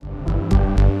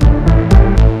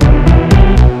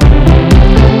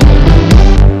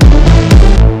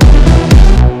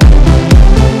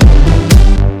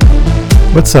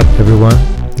What's up, everyone?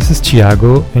 This is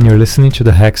Thiago, and you're listening to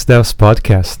the Hex Devs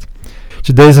podcast.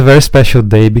 Today is a very special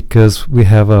day because we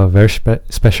have a very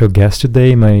special guest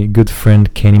today, my good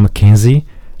friend Kenny MacKenzie.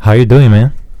 How are you doing,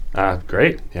 man?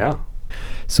 Great, yeah.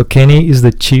 So Kenny is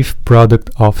the Chief Product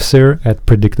Officer at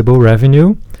Predictable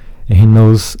Revenue, and he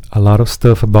knows a lot of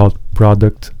stuff about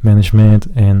product management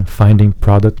and finding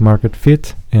product market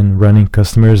fit and running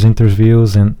customers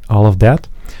interviews and all of that.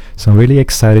 So I'm really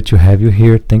excited to have you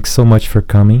here. Thanks so much for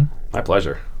coming. My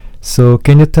pleasure. So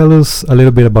can you tell us a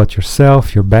little bit about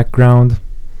yourself, your background?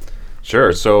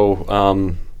 Sure. So,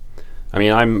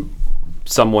 I'm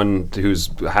someone who's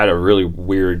had a really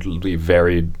weirdly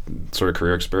varied sort of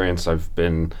career experience. I've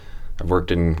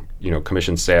worked in,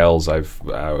 commission sales. I've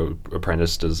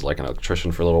apprenticed as like an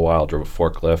electrician for a little while, drove a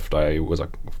forklift. I was a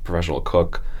professional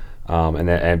cook.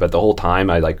 But the whole time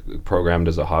I programmed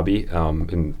as a hobby.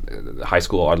 In high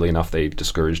school, oddly enough, they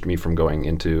discouraged me from going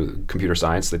into computer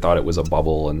science. They thought it was a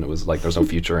bubble and it was like there's no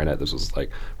future in it. This was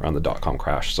like around the dot-com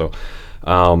crash. So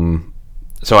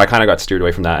I kind of got steered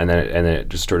away from that, and then it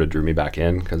just sort of drew me back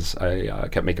in because I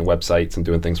kept making websites and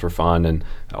doing things for fun and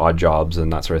odd jobs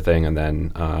and that sort of thing, and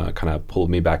then kind of pulled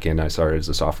me back in. I started as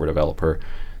a software developer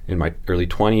in my early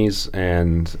 20s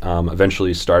and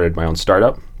eventually started my own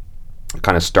startup,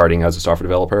 kind of starting as a software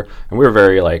developer. And we were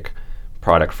very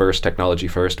product first, technology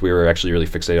first. We were actually really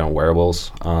fixated on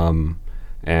wearables.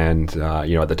 At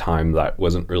the time that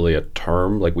wasn't really a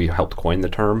term. We helped coin the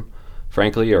term,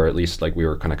 frankly, or at least we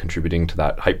were kind of contributing to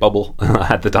that hype bubble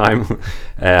at the time,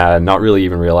 not really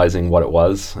even realizing what it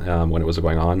was when it was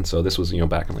going on. So this was,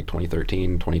 back in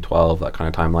 2013, 2012, that kind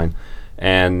of timeline.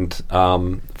 And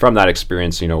from that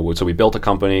experience, so we built a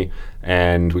company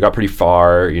and we got pretty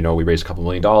far. We raised a couple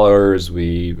 $1 million.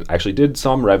 We actually did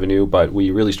some revenue, but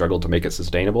we really struggled to make it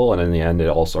sustainable. And in the end, it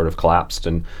all sort of collapsed,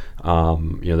 and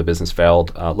the business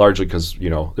failed largely because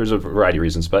there's a variety of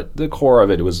reasons. But the core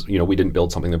of it was we didn't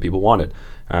build something that people wanted,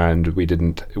 and we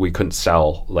couldn't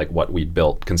sell what we'd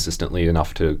built consistently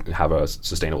enough to have a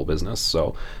sustainable business.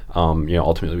 So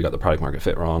ultimately, we got the product market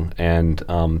fit wrong. And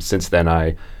since then,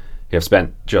 I have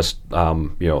spent just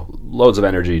loads of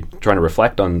energy trying to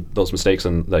reflect on those mistakes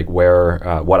and where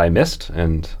what I missed,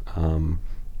 and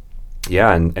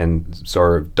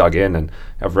sort of dug in, and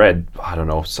I've read I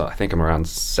think I'm around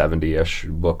 70-ish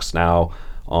books now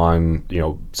on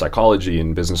psychology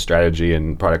and business strategy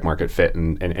and product market fit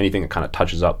and anything that kind of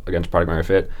touches up against product market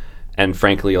fit. And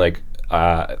frankly, when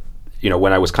I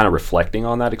was kind of reflecting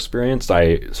on that experience,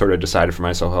 I sort of decided for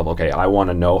myself, okay, I want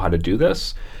to know how to do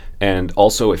this. And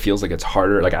also, it feels like it's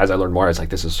harder. As I learn more, it's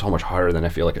this is so much harder than I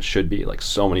feel like it should be.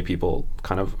 So many people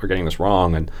kind of are getting this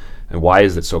wrong, and why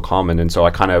is it so common? And so I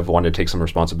kind of wanted to take some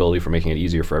responsibility for making it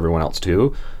easier for everyone else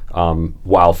too,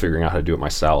 while figuring out how to do it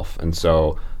myself. And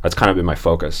so that's kind of been my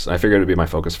focus. I figured it'd be my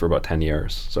focus for about 10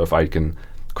 years. So if I can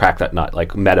crack that nut,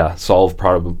 solve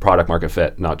product market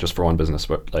fit, not just for one business,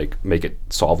 but make it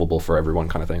solvable for everyone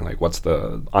kind of thing. What's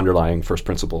the underlying first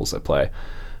principles at play?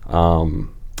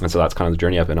 And so that's kind of the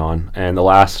journey I've been on. And the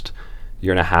last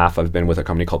year and a half, I've been with a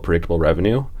company called Predictable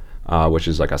Revenue, which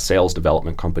is a sales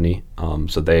development company.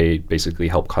 So they basically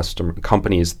help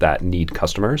companies that need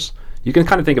customers. You can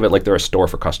kind of think of it like they're a store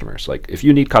for customers. If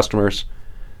you need customers,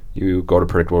 you go to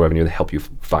Predictable Revenue, they help you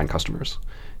find customers.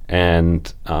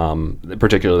 And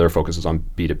particularly their focus is on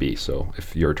B2B. So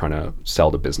if you're trying to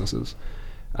sell to businesses.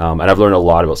 And I've learned a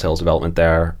lot about sales development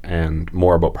there and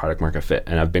more about product market fit.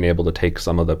 And I've been able to take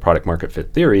some of the product market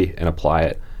fit theory and apply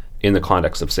it in the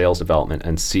context of sales development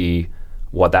and see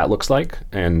what that looks like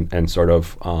and sort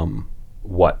of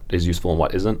what is useful and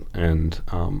what isn't, and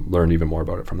learn even more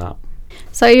about it from that.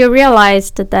 So you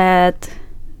realized that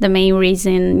the main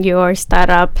reason your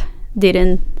startup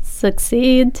didn't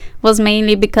succeed was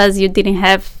mainly because you didn't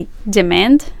have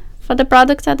demand for the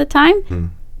product at the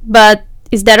time. But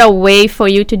is there a way for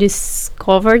you to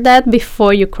discover that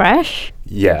before you crash?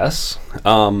 Yes.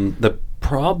 The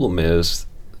problem is,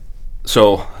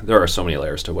 so there are so many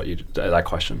layers to that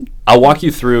question. I'll walk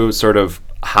you through sort of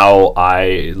how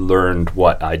I learned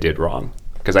what I did wrong,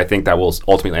 because I think that will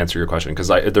ultimately answer your question. Because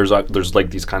there's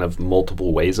these kind of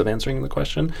multiple ways of answering the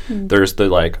question. There's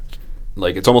the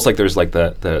it's almost like there's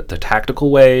the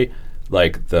tactical way.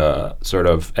 The sort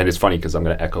of, and it's funny because I'm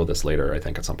going to echo this later, I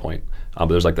think, at some point. But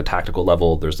there's the tactical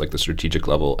level, there's the strategic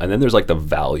level, and then there's the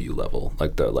value level,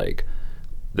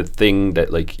 the thing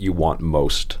that you want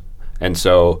most. And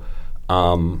so,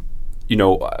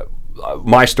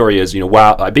 my story is,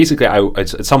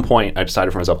 at some point I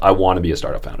decided for myself I want to be a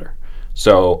startup founder.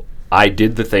 So I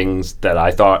did the things that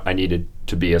I thought I needed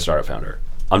to be a startup founder.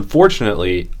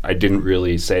 Unfortunately, I didn't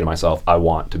really say to myself, I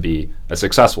want to be a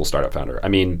successful startup founder. I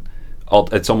mean,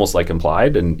 it's almost like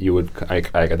implied, and you would,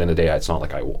 at the end of the day, it's not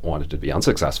like I wanted to be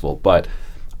unsuccessful, but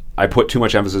I put too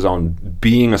much emphasis on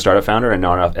being a startup founder and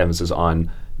not enough emphasis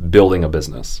on building a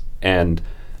business. And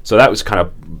so that was kind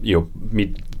of,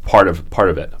 me part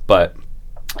of it. But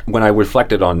when I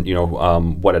reflected on,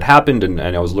 what had happened, and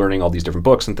I was learning all these different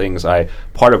books and things,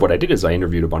 part of what I did is I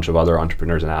interviewed a bunch of other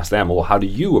entrepreneurs and asked them, well, how do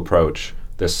you approach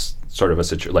this sort of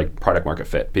a product market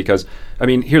fit? Because, I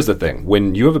mean, here's the thing.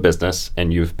 When you have a business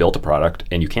and you've built a product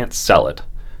and you can't sell it,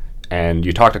 and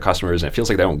you talk to customers and it feels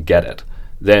like they don't get it,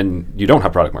 then you don't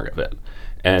have product market fit.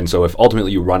 And so if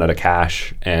ultimately you run out of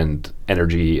cash and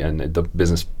energy and the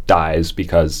business dies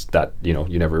because that, you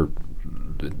never,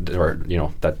 or,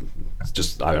 that it's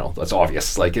just, I don't know, that's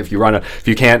obvious. Like if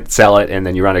you can't sell it and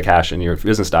then you run out of cash and your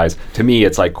business dies, to me,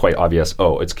 it's like quite obvious.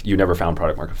 Oh, you never found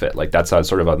product market fit. Like that's a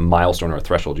sort of a milestone or a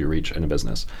threshold you reach in a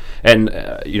business. And,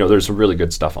 there's some really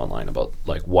good stuff online about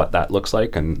like what that looks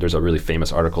like. And there's a really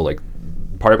famous article, like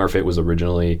product market fit was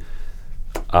originally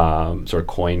sort of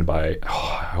coined by, I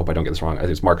hope I don't get this wrong, I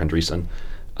think it's Mark Andreessen.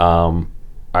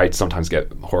 I sometimes get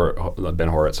Ben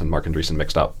Horowitz and Mark Andreessen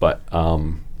mixed up, but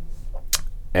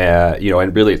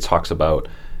and really it talks about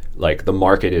like the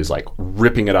market is like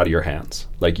ripping it out of your hands.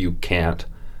 Like you can't,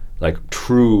 like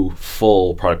true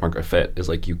full product market fit is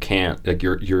like you can't, like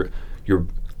you're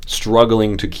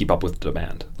struggling to keep up with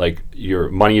demand. Like your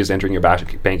money is entering your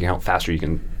bank account faster, you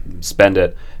can spend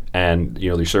it, and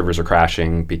your servers are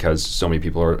crashing because so many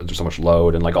people there's so much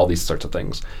load and like all these sorts of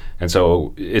things. And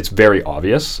so it's very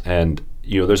obvious, and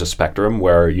there's a spectrum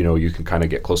where you can kind of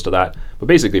get close to that. But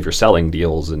basically, if you're selling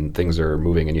deals and things are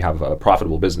moving and you have a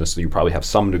profitable business, so you probably have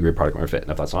some degree of product market fit.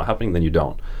 And if that's not happening, then you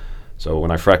don't. So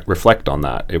when I reflect on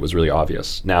that, it was really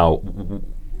obvious. Now,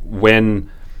 when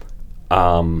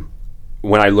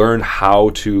I learned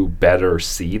how to better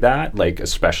see that, like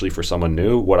especially for someone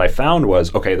new, what I found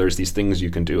was, okay, there's these things you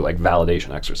can do, like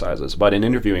validation exercises. But in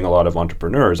interviewing a lot of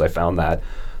entrepreneurs, I found that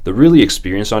the really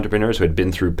experienced entrepreneurs who had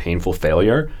been through painful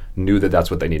failure knew that that's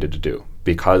what they needed to do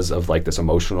because of like this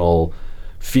emotional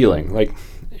feeling. Like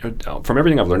from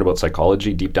everything I've learned about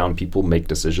psychology, deep down people make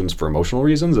decisions for emotional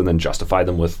reasons and then justify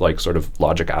them with like sort of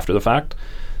logic after the fact.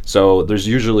 So there's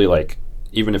usually like,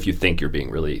 even if you think you're being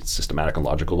really systematic and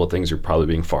logical about things, you're probably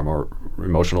being far more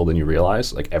emotional than you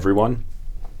realize, like everyone.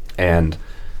 And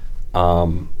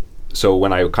so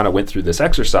when I kind of went through this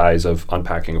exercise of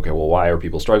unpacking, okay, well, why are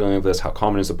people struggling with this? How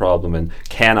common is the problem? And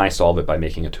can I solve it by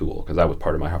making a tool? Because that was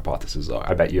part of my hypothesis.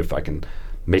 I bet you if I can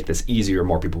make this easier,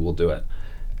 more people will do it.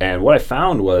 And what I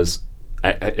found was,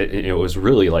 it was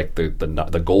really like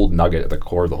the gold nugget at the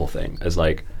core of the whole thing is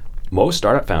like most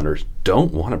startup founders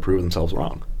don't want to prove themselves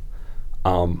wrong.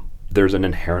 There's an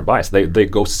inherent bias. They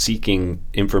go seeking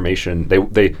information.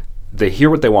 They hear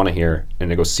what they want to hear, and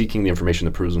they go seeking the information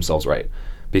that proves themselves right,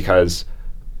 because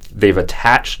they've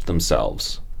attached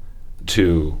themselves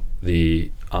to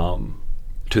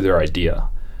their idea.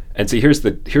 And see, here's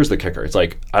the kicker. It's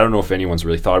like, I don't know if anyone's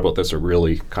really thought about this or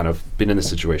really kind of been in this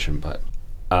situation, but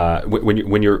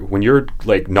when you're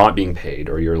like not being paid,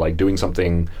 or you're like doing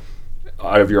something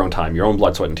out of your own time, your own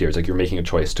blood, sweat, and tears, like you're making a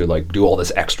choice to like do all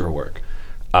this extra work.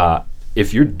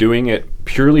 If you're doing it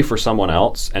purely for someone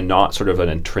else and not sort of an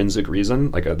intrinsic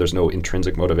reason, like there's no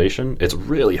intrinsic motivation, it's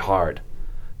really hard.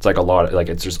 It's like a lot of, like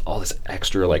it's just all this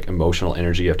extra like emotional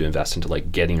energy you have to invest into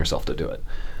like getting yourself to do it.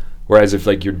 Whereas if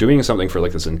like you're doing something for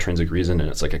like this intrinsic reason and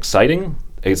it's like exciting,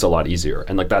 it's a lot easier,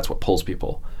 and like that's what pulls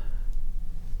people.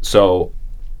 So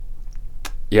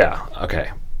yeah,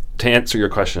 okay. To answer your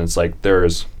question, it's like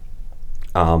there's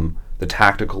the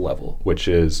tactical level, which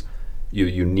is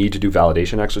you need to do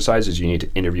validation exercises, you need to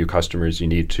interview customers, you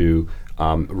need to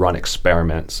run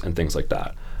experiments and things like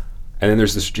that. And then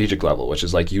there's the strategic level, which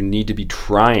is like you need to be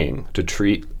trying to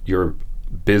treat your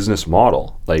business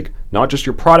model, like not just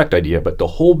your product idea, but the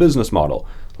whole business model.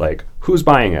 Like who's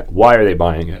buying it? Why are they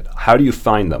buying it? How do you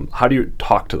find them? How do you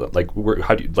talk to them? Like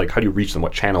how do you reach them?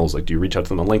 What channels? Like do you reach out to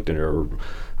them on LinkedIn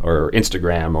or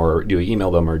Instagram, or do you email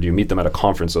them, or do you meet them at a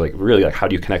conference? So like really, like how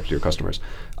do you connect with your customers?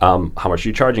 How much are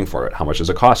you charging for it? How much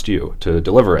does it cost you to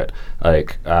deliver it?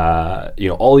 Like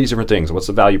all these different things. What's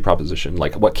the value proposition?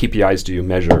 Like what KPIs do you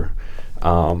measure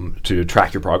to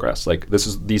track your progress? Like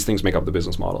these things make up the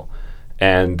business model.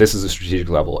 And this is a strategic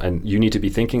level, and you need to be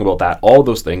thinking about that, all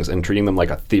those things, and treating them like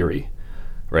a theory,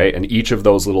 right? And each of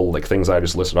those little like things I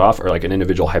just listed off are like an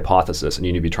individual hypothesis, and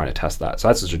you need to be trying to test that. So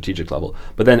that's the strategic level.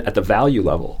 But then at the value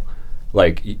level,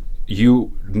 like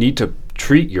you need to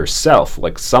treat yourself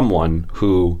like someone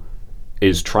who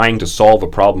is trying to solve a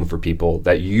problem for people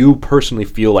that you personally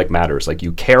feel like matters. Like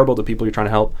you care about the people you're trying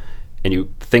to help, and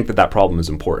you think that problem is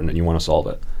important, and you want to solve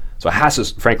it. So it has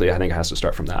to, frankly, I think it has to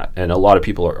start from that. And a lot of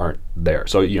people aren't there.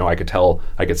 So, I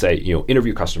could say,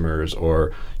 interview customers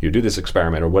or do this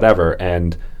experiment or whatever.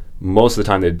 And most of the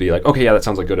time they'd be like, okay, yeah, that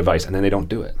sounds like good advice. And then they don't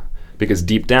do it because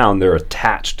deep down they're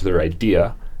attached to their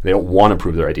idea. They don't want to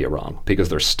prove their idea wrong because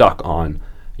they're stuck on,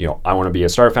 I want to be a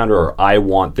startup founder, or I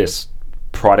want this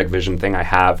product vision thing I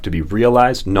have to be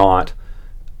realized, not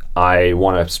I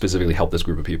want to specifically help this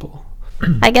group of people.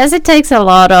 I guess it takes a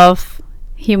lot of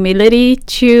humility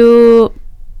to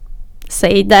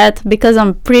say that, because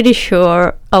I'm pretty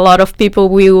sure a lot of people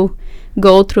will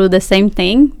go through the same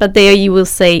thing, but there you will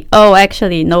say, oh,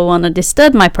 actually no one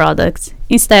understood my product,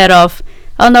 instead of,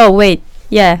 oh no, wait,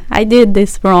 yeah, I did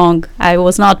this wrong, I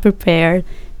was not prepared.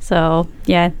 So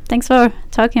yeah, thanks for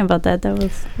talking about that. That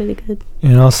was really good.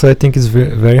 And also I think it's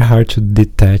very hard to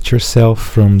detach yourself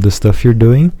from the stuff you're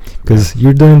doing, because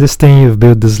you're doing this thing, you've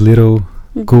built this little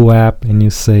cool app, and you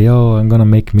say, oh, I'm gonna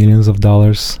make millions of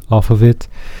dollars off of it.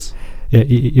 Yeah,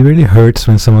 it really hurts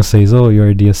when someone says, oh, your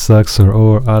idea sucks,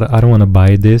 or I don't want to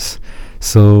buy this.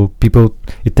 So people,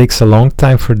 it takes a long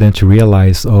time for them to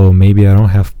realize, oh, maybe I don't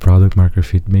have product market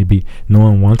fit, maybe no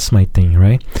one wants my thing,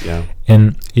 right? Yeah.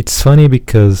 And it's funny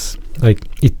because like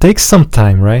it takes some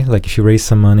time, right? Like if you raise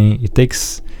some money, it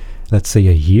takes, let's say,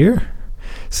 a year.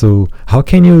 So how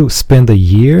can you spend a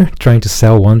year trying to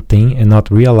sell one thing and not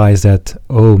realize that,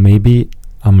 oh, maybe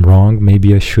I'm wrong,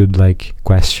 maybe I should like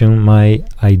question my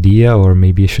idea, or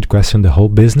maybe I should question the whole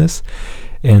business,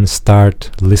 and start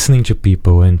listening to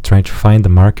people and trying to find the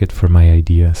market for my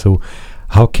idea. So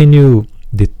how can you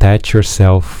detach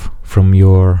yourself from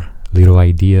your little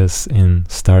ideas and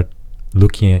start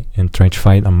looking at and trying to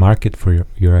find a market for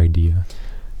your idea?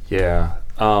 Yeah.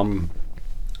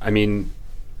 I mean,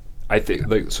 I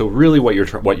think so. Really, what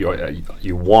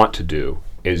you want to do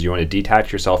is you want to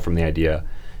detach yourself from the idea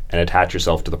and attach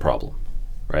yourself to the problem,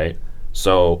 right?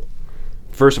 So,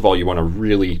 first of all, you want to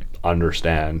really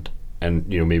understand, and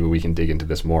maybe we can dig into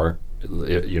this more,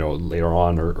 later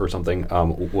on or something.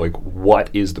 Like, what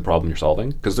is the problem you're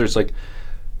solving? Because there's like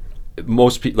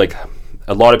most people, like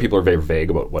a lot of people are very vague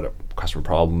about what a customer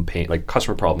problem, pain, like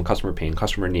customer problem, customer pain,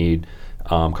 customer need,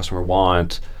 customer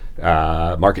want,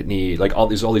 market need, like all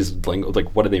these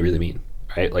like what do they really mean,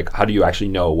 right? Like how do you actually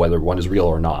know whether one is real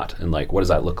or not, and like what does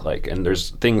that look like? And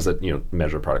there's things that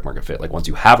measure product market fit. Like once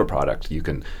you have a product, you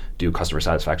can do customer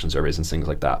satisfaction surveys and things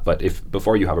like that. But if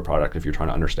before you have a product, if you're trying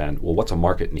to understand, well, what's a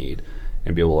market need,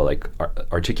 and be able to like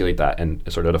articulate that and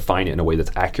sort of define it in a way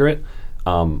that's accurate,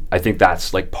 I think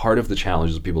that's like part of the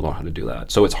challenge is people don't know how to do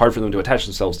that. So it's hard for them to attach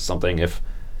themselves to something if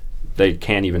they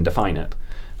can't even define it.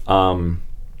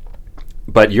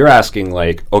 But you're asking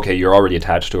like, okay, you're already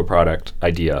attached to a product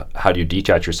idea. How do you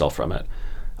detach yourself from it?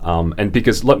 And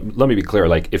because let me be clear,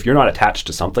 like if you're not attached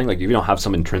to something, like if you don't have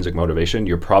some intrinsic motivation,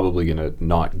 you're probably gonna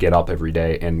not get up every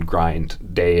day and grind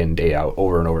day in, day out,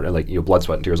 over and over, and like blood,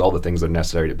 sweat, and tears, all the things that are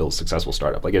necessary to build a successful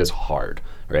startup. Like it is hard,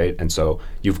 right? And so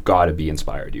you've got to be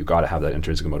inspired. You've got to have that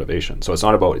intrinsic motivation. So it's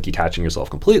not about detaching yourself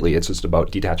completely. It's just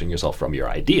about detaching yourself from your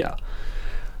idea.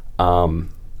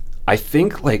 I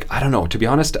think, like, I don't know, to be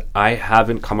honest, I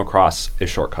haven't come across a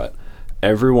shortcut.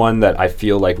 Everyone that I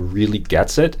feel like really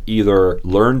gets it either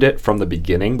learned it from the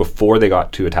beginning before they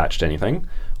got too attached to anything,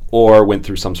 or went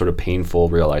through some sort of painful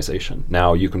realization.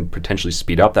 Now, you can potentially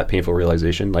speed up that painful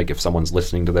realization. Like if someone's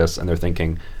listening to this and they're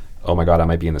thinking, oh my God, I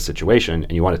might be in this situation,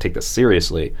 and you want to take this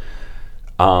seriously,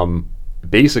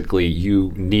 basically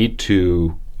you need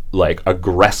to like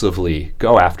aggressively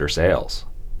go after sales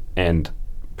and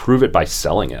prove it by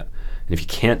selling it. And if you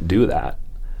can't do that,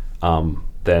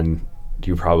 then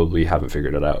you probably haven't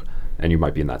figured it out, and you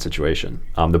might be in that situation.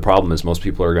 The problem is most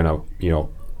people are going to,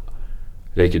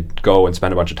 they could go and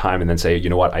spend a bunch of time and then say, you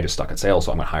know what, I just stuck at sales,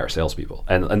 so I'm going to hire salespeople.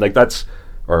 And like that's,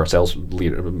 or a sales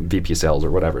leader, VP sales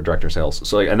or whatever, director of sales.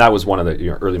 So like, and that was one of the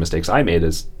early mistakes I made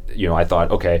is, I thought,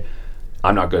 okay,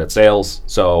 I'm not good at sales,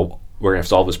 so we're going to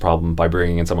solve this problem by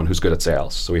bringing in someone who's good at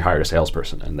sales. So we hired a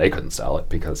salesperson, and they couldn't sell it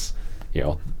because,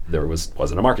 there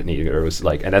wasn't a market need. Or it was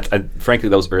like, and frankly,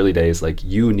 those early days, like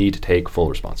you need to take full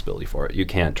responsibility for it. You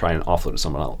can't try and offload it to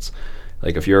someone else.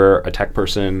 Like if you're a tech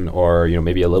person or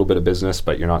maybe a little bit of business,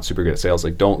 but you're not super good at sales,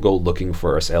 like don't go looking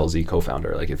for a salesy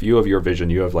co-founder. Like if you have your vision,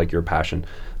 you have like your passion,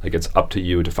 like it's up to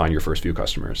you to find your first few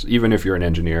customers, even if you're an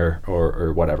engineer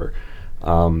or whatever.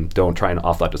 Don't try and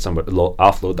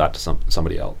offload that to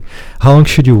somebody else. How long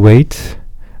should you wait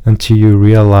until you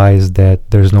realize that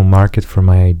there's no market for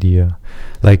my idea?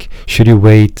 Like, should you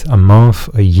wait a month,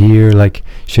 a year? Like,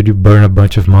 should you burn a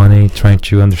bunch of money trying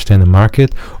to understand the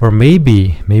market? Or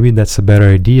maybe that's a better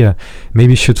idea.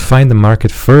 Maybe you should find the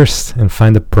market first and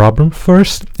find the problem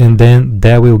first, and then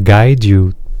that will guide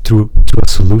you through a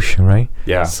solution, right?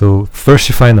 Yeah. So first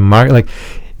you find the market, like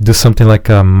do something like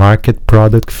a market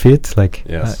product fit, like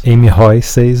Yes. Amy Hoy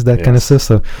says that kind of Yes. stuff.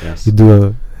 So Yes. you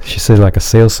do she says like a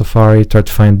sales safari, try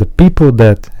to find the people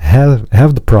that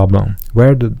have the problem.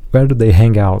 Where do they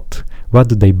hang out? What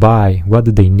do they buy? What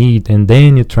do they need? And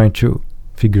then you're trying to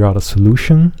figure out a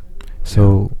solution.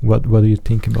 So what do you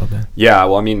think about that? Yeah,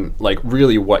 well, I mean, like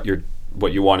really what you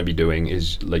want to be doing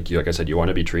is like I said, you want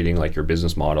to be treating like your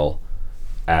business model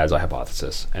as a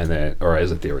hypothesis, and then, or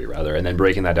as a theory rather, and then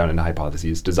breaking that down into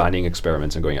hypotheses, designing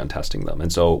experiments and going out and testing them.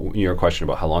 And so your question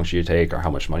about how long should you take or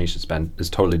how much money you should spend is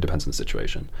totally depends on the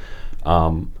situation.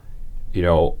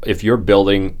 If you're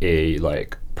building a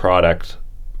like product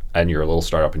and you're a little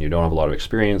startup and you don't have a lot of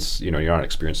experience, you're not an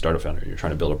experienced startup founder, you're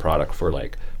trying to build a product for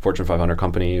like Fortune 500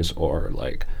 companies or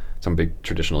like some big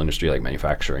traditional industry like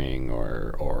manufacturing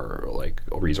or like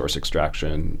resource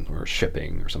extraction or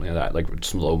shipping or something like that, like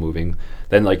slow moving,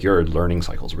 then like your learning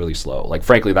cycle is really slow. Like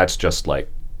frankly, that's just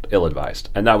like ill-advised.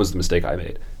 And that was the mistake I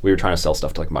made. We were trying to sell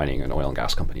stuff to like mining and oil and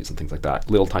gas companies and things like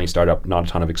that. Little tiny startup, not a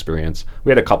ton of experience.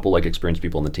 We had a couple like experienced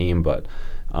people in the team, but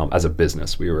as a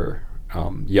business, we were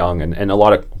young and a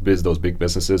lot of those big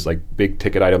businesses, like big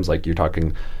ticket items, like you're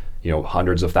talking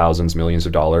hundreds of thousands, millions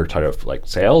of dollar type of like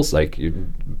sales, like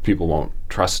people won't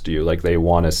trust you. Like they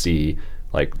want to see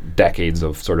like decades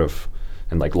of sort of,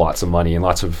 and like lots of money and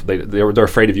lots of, they're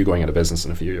afraid of you going out of business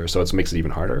in a few years. So it makes it even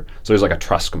harder. So there's like a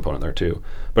trust component there too.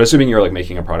 But assuming you're like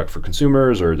making a product for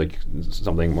consumers or like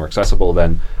something more accessible,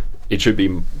 then it should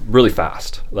be really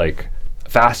fast, like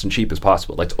fast and cheap as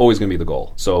possible. Like it's always going to be the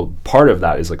goal. So part of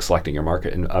that is like selecting your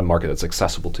market and a market that's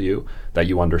accessible to you, that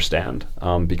you understand,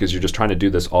 because you're just trying to do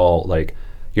this all like,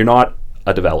 you're not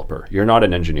a developer, you're not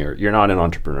an engineer, you're not an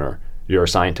entrepreneur, you're a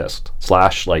scientist /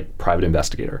 like private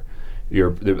investigator.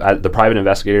 You're the private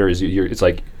investigator is it's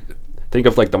like, think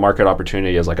of like the market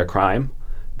opportunity as like a crime,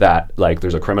 that like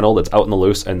there's a criminal that's out in the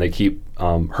loose and they keep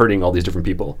hurting all these different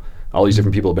people. All these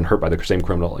different people have been hurt by the same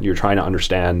criminal, and you're trying to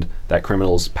understand that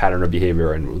criminal's pattern of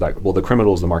behavior and that, well, the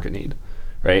criminal is the market need,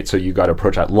 right? So you got to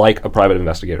approach that like a private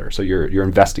investigator. So you're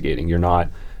investigating. You're not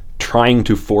trying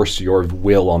to force your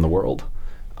will on the world.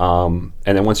 And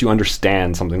then once you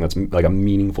understand something that's like a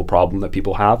meaningful problem that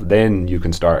people have, then you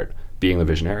can start being the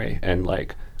visionary and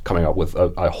like coming up with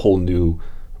a whole new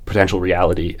potential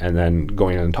reality, and then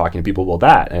going in and talking to people about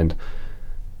that. And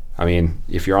I mean,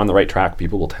 if you're on the right track,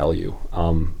 people will tell you.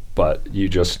 But you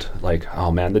just like,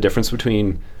 oh man, the difference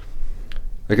between,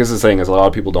 I guess the thing is a lot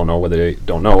of people don't know whether they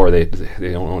don't know or they don't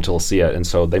know until they see it. And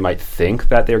so they might think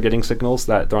that they're getting signals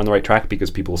that they're on the right track because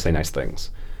people say nice things.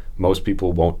 Most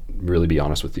people won't really be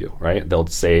honest with you, right? They'll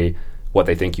say what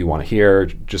they think you want to hear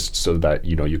just so that,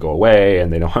 you go away,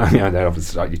 and they don't,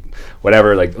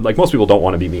 whatever. Like most people don't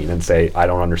want to be mean and say, I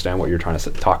don't understand what you're trying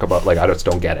to talk about. Like, I just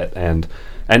don't get it. And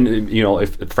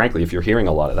if you're hearing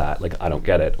a lot of that, like, I don't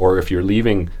get it, or if you're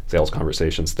leaving sales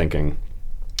conversations thinking,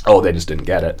 oh, they just didn't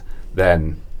get it,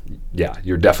 then yeah,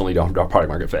 you're definitely don't product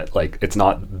market fit. Like, it's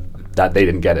not that they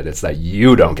didn't get it, it's that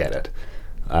you don't get it.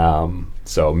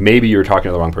 So maybe you're talking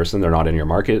to the wrong person, they're not in your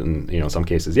market, and in some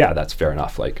cases, yeah, that's fair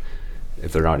enough. Like,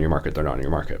 if they're not in your market, they're not in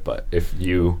your market. But if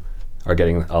you are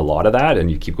getting a lot of that and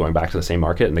you keep going back to the same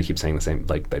market and they keep saying the same,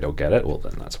 like they don't get it, well,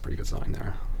 then that's a pretty good sign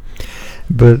there.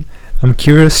 But I'm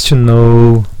curious to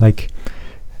know like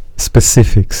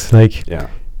specifics. Like, yeah,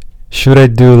 should I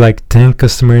do like 10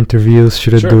 customer interviews?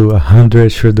 Should I do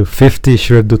 100? Should I do 50?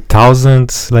 Should I do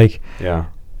thousands? Like, yeah.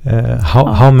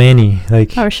 How many?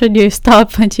 Like, or should you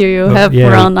stop until you have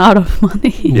run out of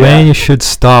money? When you should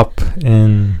stop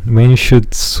and when you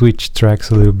should switch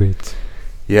tracks a little bit.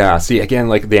 Yeah, see, again,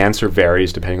 like the answer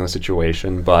varies depending on the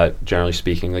situation, but generally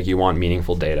speaking, like you want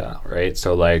meaningful data, right?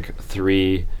 So like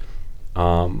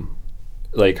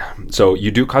so you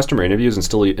do customer interviews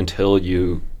until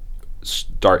you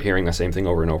start hearing the same thing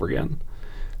over and over again.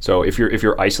 So if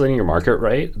you're isolating your market,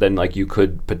 right, then like you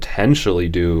could potentially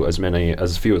do as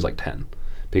few as like 10,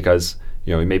 because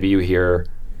maybe you hear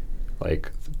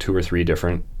like 2 or 3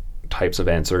 different types of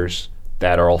answers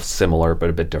that are all similar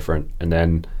but a bit different, and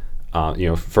then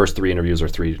first 3 interviews are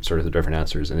 3 sort of the different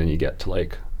answers, and then you get to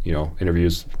like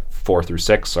interviews 4 through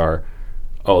 6 are,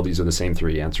 oh, these are the same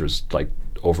 3 answers like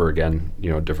over again,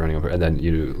 different, and then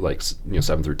you do like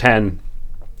 7 through 10.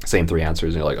 Same 3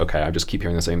 answers, and you're like, okay, I just keep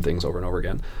hearing the same things over and over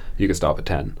again. You can stop at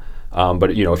 10.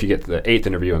 But if you get to the 8th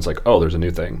interview and it's like, oh, there's a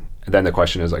new thing, and then the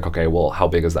question is like, okay, well, how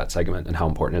big is that segment and how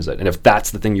important is it? And if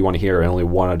that's the thing you want to hear and only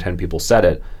 1 out of 10 people said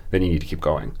it, then you need to keep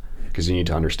going, because you need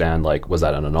to understand, like, was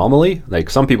that an anomaly?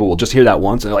 Like, some people will just hear that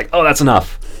once and they're like, oh, that's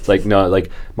enough. It's like, no, like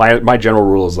my general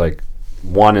rule is like,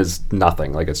 1 is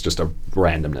nothing, like it's just a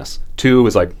randomness. 2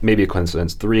 is like maybe a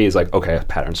coincidence. 3 is like, okay, a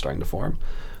pattern's starting to form.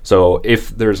 So if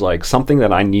there's like something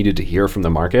that I needed to hear from the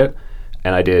market,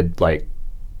 and I did like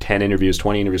 10 interviews,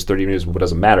 20 interviews, 30 interviews, what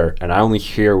doesn't matter, and I only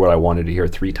hear what I wanted to hear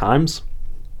 3 times,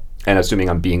 and assuming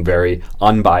I'm being very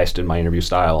unbiased in my interview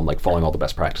style, I'm like following all the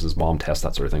best practices, bomb tests,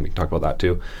 that sort of thing. We can talk about that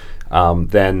too.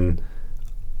 Then,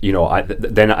 you know,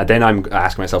 then I'm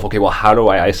asking myself, okay, well, how do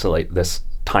I isolate this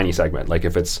tiny segment? Like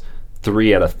if it's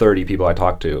 3 out of 30 people I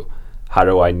talk to, how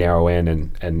do I narrow in,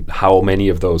 and how many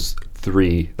of those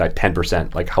 3, that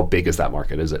 10%, like how big is that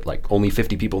market? Is it like only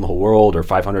 50 people in the whole world, or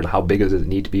 500? How big does it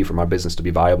need to be for my business to be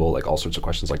viable? Like all sorts of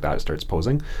questions like that it starts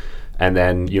posing. And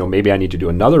then, you know, maybe I need to do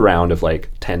another round of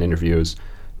like 10 interviews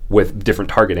with different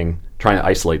targeting, trying to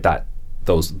isolate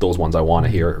those ones I want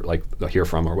to hear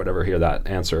from or whatever, hear that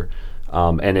answer.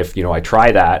 And if, you know, I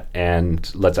try that, and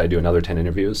let's say I do another 10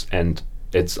 interviews, and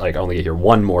it's like I only hear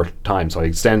 1 more time, so I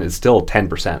extend, it's still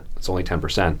 10%. It's only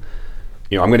 10%.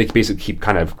 You know, I'm going to basically keep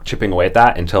kind of chipping away at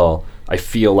that until I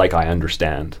feel like I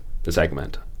understand the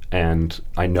segment, and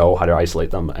I know how to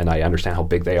isolate them, and I understand how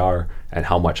big they are and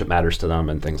how much it matters to them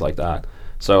and things like that.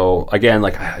 So again,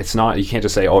 like it's not, you can't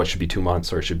just say, oh, it should be 2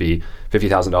 months, or it should be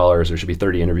 $50,000, or it should be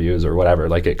 30 interviews or whatever.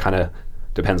 Like it kind of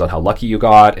depends on how lucky you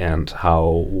got, and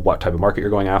what type of market you're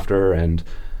going after, and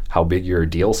how big your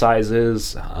deal size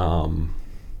is.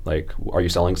 Like, are you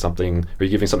selling something? Are you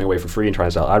giving something away for free and trying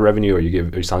to sell ad revenue? Are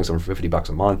you selling something for $50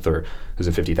 a month, or is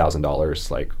it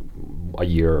 $50,000 like a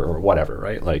year or whatever?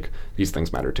 Right? Like these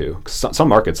things matter too. 'Cause some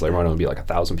markets there might only be like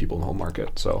 1,000 people in the whole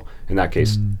market. So in that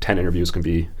case, 10 interviews can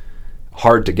be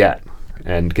hard to get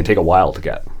and can take a while to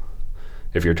get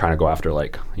if you're trying to go after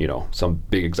like, you know, some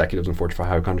big executives in Fortune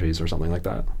 500 countries or something like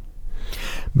that.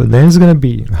 But then it's gonna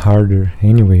be harder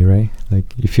anyway, right?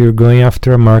 Like if you're going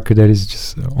after a market that is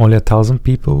just only 1,000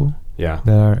 people that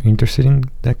are interested in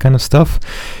that kind of stuff,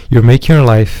 you're making your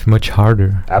life much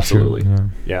harder. Absolutely.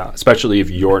 Yeah, especially if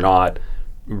you're not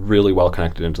really well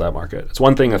connected into that market. It's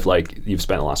one thing if like you've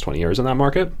spent the last 20 years in that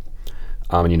market,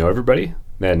 and you know everybody,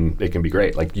 then it can be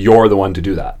great. Like you're the one to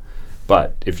do that.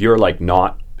 But if you're like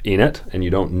not in it and you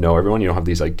don't know everyone, you don't have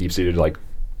these like deep-seated like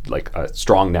a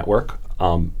strong network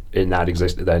in that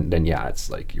then yeah, it's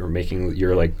like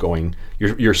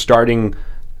you're starting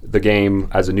the game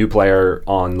as a new player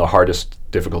on the hardest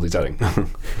difficulty setting.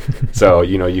 So,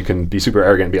 you know, you can be super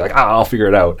arrogant and be like, I'll figure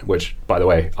it out, which by the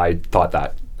way, I thought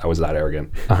that I was that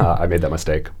arrogant. I made that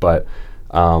mistake. But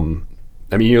I mean,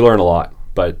 you learn a lot,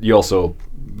 but you also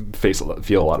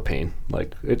feel a lot of pain.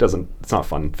 Like it's not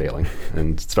fun failing,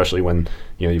 and especially when,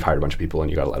 you know, you've hired a bunch of people and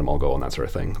you got to let them all go and that sort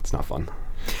of thing. It's not fun.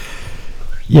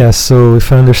 Yeah, so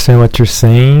if I understand what you're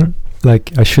saying,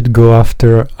 like I should go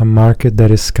after a market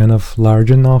that is kind of large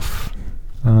enough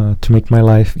to make my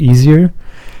life easier,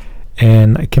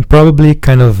 and I can probably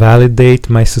kind of validate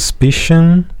my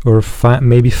suspicion, or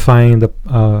maybe find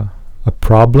a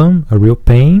problem, a real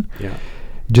pain,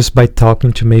 just by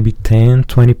talking to maybe 10,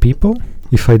 20 people,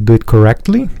 if I do it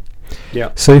correctly.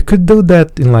 Yeah. So you could do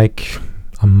that in like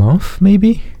a month,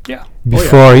 maybe? Yeah.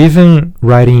 Before even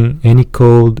writing any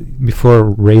code, before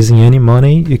raising any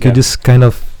money, you could just kind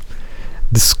of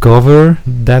discover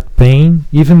that pain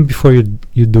even before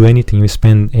you do anything. You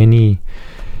spend any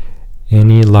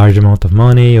large amount of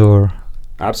money or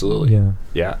absolutely.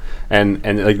 Yeah. And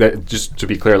like that, just to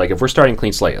be clear, like if we're starting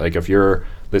clean slate, like if you're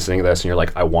listening to this and you're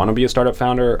like, I want to be a startup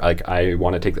founder, like I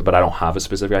want to take but I don't have a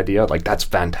specific idea, like that's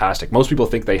fantastic. Most people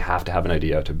think they have to have an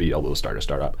idea to be able to start a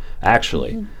startup.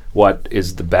 Actually, what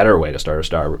is the better way to start a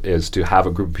startup is to have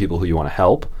a group of people who you want to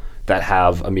help that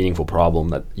have a meaningful problem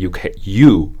that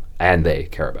you and they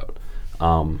care about.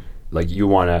 Like you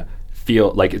want to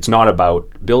feel like it's not about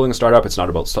building a startup, it's not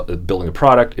about building a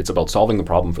product, it's about solving the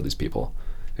problem for these people.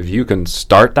 If you can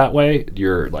start that way,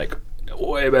 you're like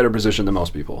way better position than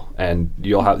most people, and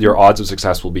you'll have your odds of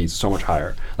success will be so much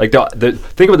higher. Like the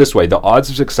think of it this way, the odds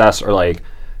of success are like,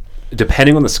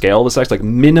 depending on the scale of the sex, like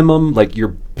minimum, like you're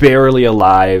barely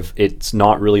alive, it's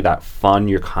not really that fun,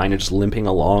 you're kind of just limping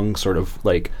along, sort of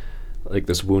like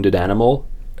this wounded animal,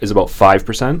 is about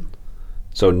 5%.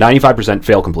 So 95%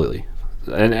 fail completely.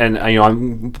 And you know,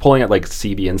 I'm pulling at like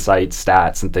CB Insight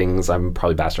stats and things. I'm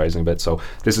probably bastardizing a bit, so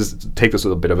take this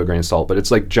with a bit of a grain of salt. But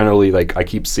it's like generally, like I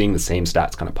keep seeing the same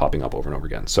stats kind of popping up over and over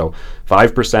again. So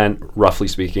 5%, roughly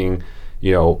speaking,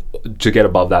 you know, to get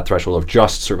above that threshold of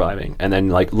just surviving, and then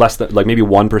like less than, like maybe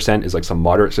 1% is like some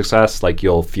moderate success. Like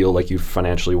you'll feel like you've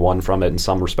financially won from it in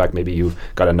some respect. Maybe you've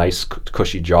got a nice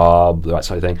cushy job, that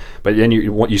sort of thing. But then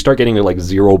you start getting to like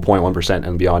 0.1%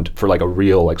 and beyond for like a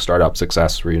real like startup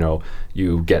success, where you know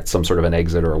you get some sort of an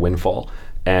exit or a windfall.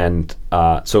 And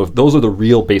so if those are the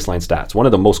real baseline stats. One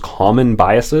of the most common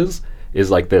biases is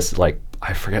like this, like,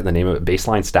 I forget the name of it,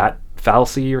 baseline stat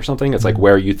fallacy or something. It's like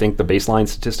where you think the baseline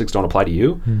statistics don't apply to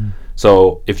you.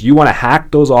 So if you want to hack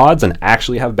those odds and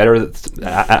actually have better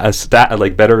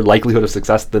better likelihood of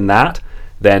success than that,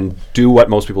 then do what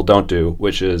most people don't do,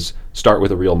 which is start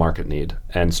with a real market need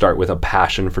and start with a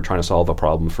passion for trying to solve a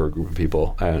problem for a group of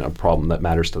people and a problem that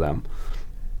matters to them.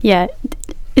 Yeah,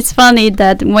 it's funny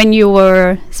that when you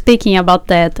were speaking about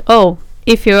that,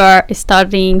 if you are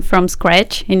starting from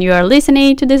scratch and you are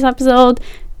listening to this episode,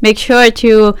 make sure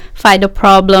to find a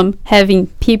problem having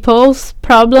people's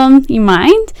problem in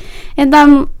mind. And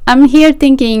I'm here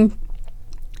thinking,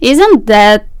 isn't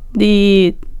that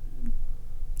the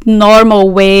normal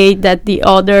way that the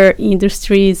other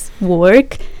industries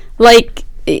work? Like,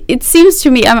 it seems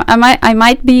to me, I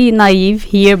might be naive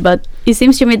here, but it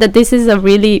seems to me that this is a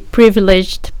really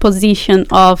privileged position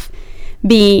of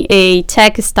being a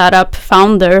tech startup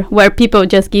founder, where people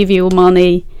just give you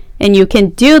money and you can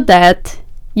do that.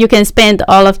 You can spend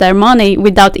all of their money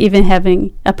without even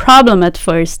having a problem at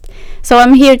first. So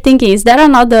I'm here thinking, is there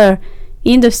another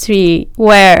industry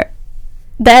where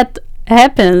that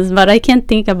happens? But I can't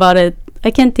think about it.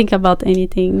 I can't think about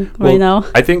anything right now.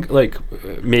 I think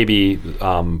maybe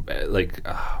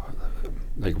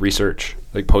research,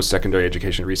 like post-secondary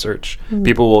education research.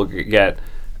 People will get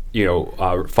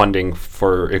funding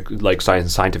for like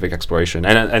scientific exploration,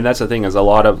 and that's the thing, is a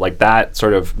lot of like that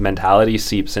sort of mentality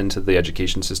seeps into the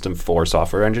education system for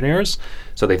software engineers.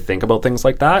 So they think about things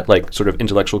like that, like sort of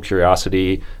intellectual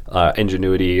curiosity,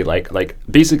 ingenuity, like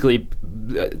basically,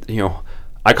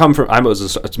 I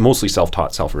was mostly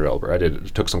self-taught, self-developer.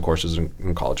 Took some courses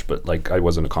in college, but like I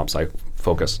wasn't a comp sci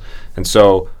focus, and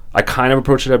so I kind of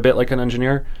approached it a bit like an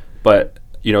engineer, but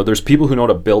there's people who know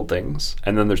to build things,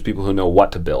 and then there's people who know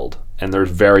what to build, and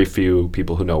there's very few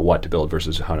people who know what to build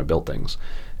versus how to build things.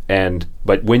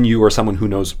 But when you are someone who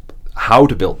knows how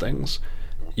to build things,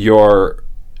 you're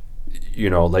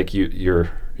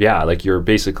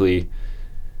basically,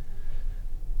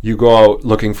 you go out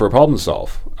looking for a problem to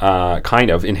solve,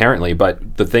 kind of inherently.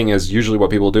 But the thing is, usually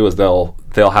what people do is they'll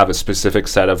have a specific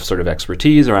set of sort of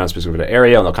expertise around a specific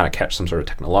area, and they'll kind of catch some sort of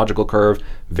technological curve.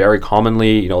 Very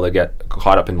commonly, they get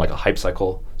caught up in like a hype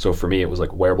cycle. So for me, it was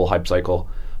like wearable hype cycle.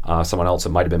 Someone else, it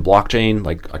might have been blockchain.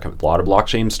 Like a lot of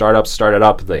blockchain startups started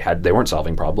up. They weren't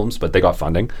solving problems, but they got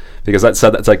funding. Because that's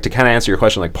like, to kind of answer your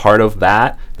question, like part of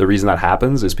that, the reason that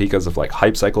happens is because of like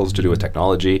hype cycles to do with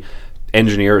technology.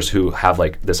 Engineers who have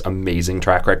like this amazing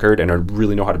track record and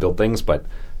really know how to build things, but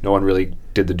no one really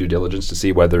did the due diligence to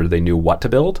see whether they knew what to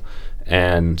build.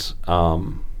 And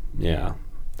and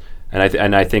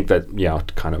I think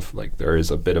that kind of like there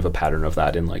is a bit of a pattern of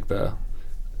that in like the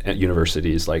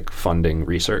universities like funding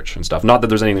research and stuff. Not that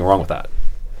there's anything wrong with that.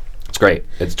 It's great.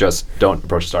 It's just don't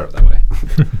approach a startup that way.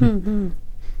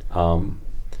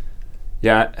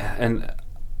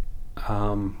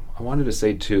 I wanted to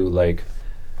say too, like,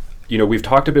 we've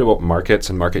talked a bit about markets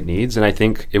and market needs, and I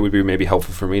think it would be maybe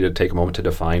helpful for me to take a moment to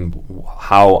define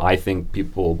how I think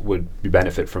people would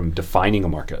benefit from defining a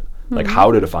market, like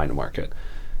how to define a market.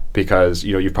 Because,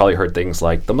 you've probably heard things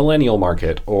like the millennial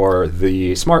market or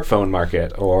the smartphone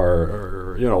market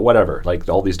or whatever, like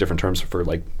all these different terms for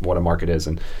like what a market is.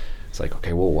 And it's like,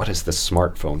 okay, well, what is the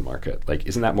smartphone market? Like,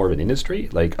 isn't that more of an industry?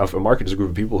 Like, if a market is a group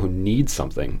of people who need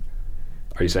something,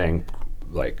 are you saying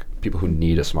like people who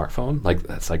need a smartphone?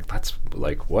 That's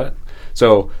like what?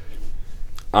 So,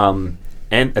 and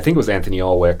I think it was Anthony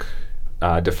Ulrich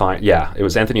it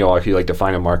was Anthony Ulrich who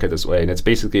defined a market this way, and it's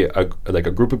basically a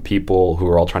group of people who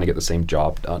are all trying to get the same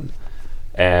job done.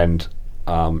 And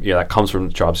that comes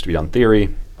from jobs to be done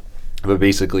theory, but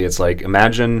basically it's like,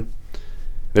 imagine,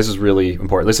 this is really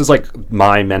important, this is like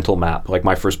my mental map, like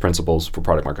my first principles for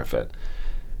product market fit.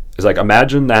 It's like,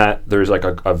 imagine that there's like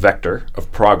a vector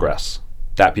of progress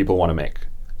that people want to make,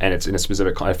 and it's in a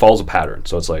specific it follows a pattern.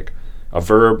 So it's like a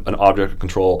verb, an object of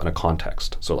control, and a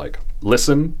context. So like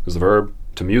listen is the verb,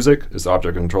 to music is the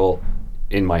object of control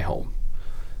in my home.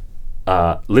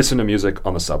 Listen to music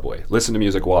on the subway. Listen to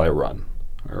music while I run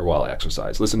or while I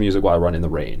exercise. Listen to music while I run in the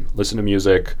rain. Listen to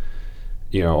music,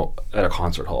 at a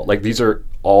concert hall. Like, these are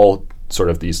all sort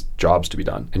of these jobs to be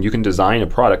done, and you can design a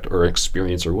product or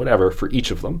experience or whatever for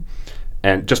each of them,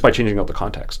 and just by changing out the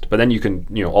context. But then you can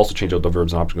also change out the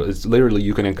verbs and objects. It's literally,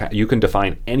 you can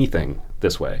define anything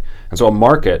this way. And so a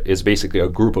market is basically a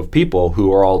group of people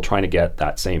who are all trying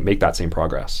to make that same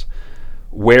progress.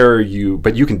 But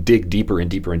you can dig deeper and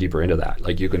deeper and deeper into that.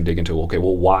 Like, you can dig into, okay,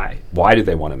 well, why do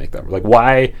they want to make that? Like,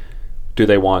 why do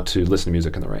they want to listen to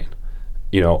music in the rain?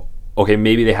 Okay,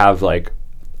 maybe they have like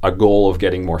a goal of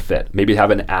getting more fit. Maybe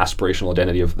have an aspirational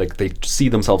identity of like they see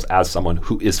themselves as someone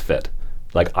who is fit.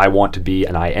 Like I want to be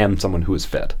and I am someone who is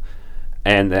fit.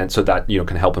 And then so that,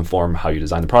 can help inform how you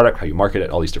design the product, how you market it,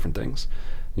 all these different things.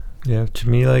 Yeah, to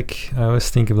me, like I always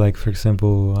think of like, for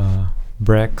example,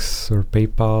 Brex or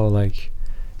PayPal, like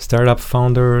startup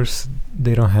founders,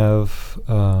 they don't have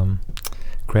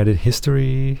credit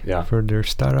history for their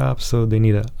startup, so they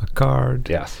need a card.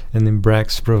 Yes. And then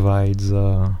Brex provides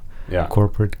a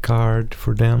corporate card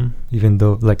for them, even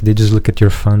though like they just look at your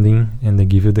funding and they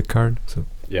give you the card. So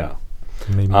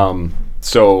maybe.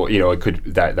 So, it could,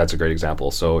 that's a great example.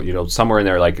 So, somewhere in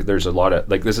there, like there's a lot of,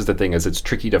 like this is the thing is it's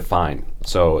tricky to find.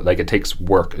 So like it takes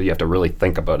work. You have to really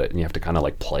think about it and you have to kind of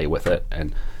like play with it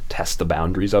and test the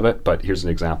boundaries of it. But here's an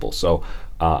example. So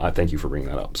I thank you for bringing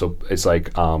that up. So it's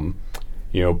like,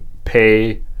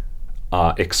 pay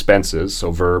expenses.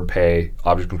 So verb pay,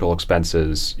 object control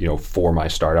expenses, for my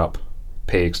startup,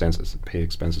 pay expenses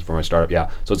for my startup.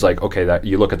 Yeah. So it's like, okay, that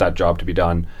you look at that job to be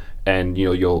done. And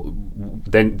you'll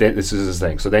then this is the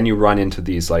thing. So then you run into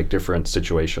these like different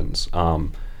situations,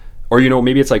 or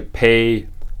maybe it's like pay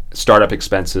startup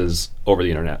expenses over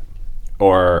the internet,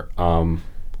 or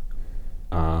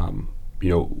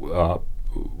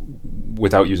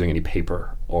without using any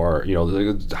paper, or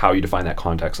how you define that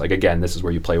context. Like again, this is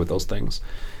where you play with those things,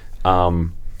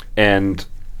 and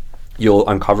you'll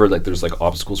uncover like there's like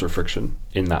obstacles or friction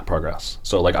in that progress.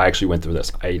 So like I actually went through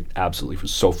this. I absolutely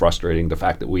was so frustrating the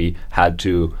fact that we had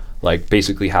to like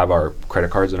basically have our credit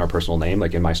cards in our personal name.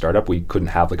 Like in my startup, we couldn't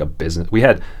have like a business. We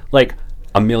had like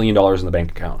 $1 million in the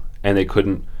bank account and they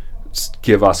couldn't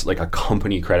give us like a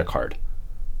company credit card.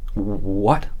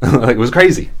 What? Like it was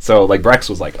crazy. So like Brex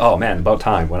was like, oh man, about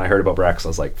time. When I heard about Brex, I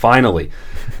was like, finally.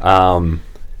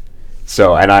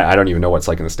 So, and I don't even know what's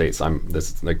like in the States. I'm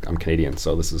Canadian,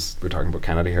 so we're talking about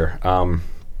Canada here. So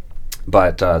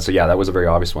yeah, that was a very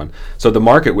obvious one. So the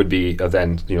market would be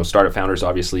then, startup founders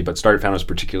obviously, but startup founders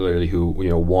particularly who,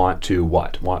 want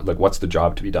like what's the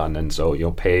job to be done. And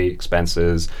so, pay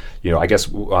expenses, I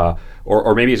guess,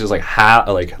 or maybe it's just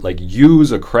like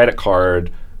use a credit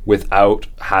card without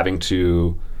having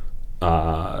to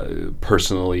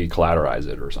personally collateralize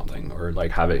it or something, or like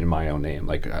have it in my own name,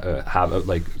 like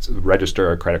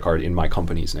register a credit card in my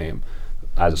company's name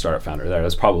as a startup founder.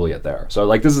 That's probably it there. So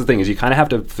like this is the thing is you kind of have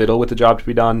to fiddle with the job to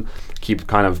be done, keep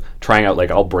kind of trying out,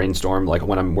 like I'll brainstorm, like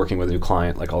when I'm working with a new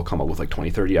client, like I'll come up with like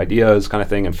 20-30 ideas kind of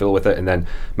thing and fiddle with it and then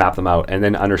map them out and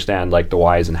then understand like the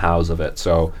whys and hows of it.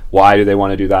 So why do they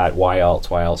want to do that? Why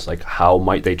else? Like how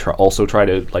might they also try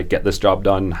to like get this job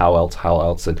done? How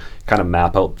else? And kind of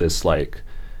map out this like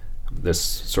this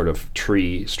sort of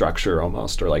tree structure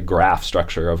almost, or like graph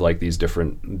structure of like these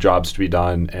different jobs to be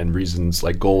done and reasons,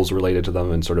 like goals related to them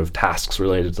and sort of tasks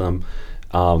related to them,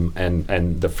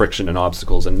 and the friction and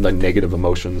obstacles and the negative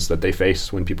emotions that they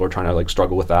face when people are trying to like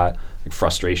struggle with that, like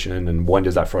frustration, and when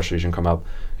does that frustration come up?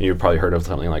 And you've probably heard of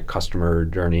something like customer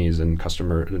journeys and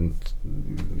customer and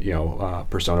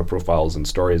persona profiles and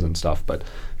stories and stuff, but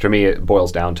for me it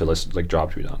boils down to like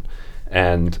job to be done.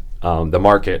 And the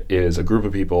market is a group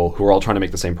of people who are all trying to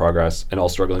make the same progress and all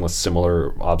struggling with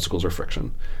similar obstacles or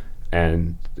friction.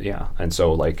 And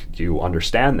so like you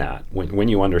understand that when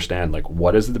you understand like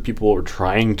what is it that people are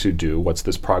trying to do, what's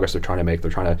this progress they're trying to make,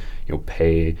 they're trying to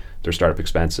pay their startup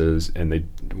expenses, and they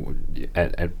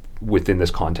and within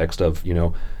this context of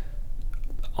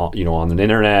on the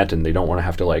internet, and they don't want to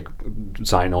have to like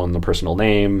sign on the personal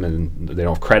name, and they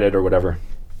don't have credit or whatever.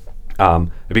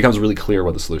 It becomes really clear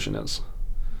what the solution is,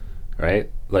 right?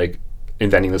 Like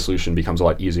inventing the solution becomes a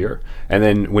lot easier. And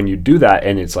then when you do that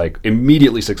and it's like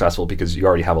immediately successful because you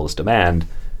already have all this demand,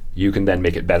 you can then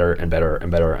make it better and better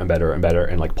and better and better and better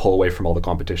and like pull away from all the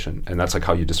competition. And that's like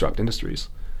how you disrupt industries.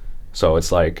 So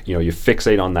it's like, you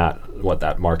fixate on that, what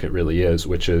that market really is,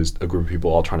 which is a group of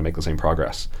people all trying to make the same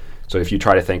progress. So if you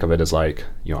try to think of it as like,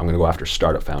 I'm going to go after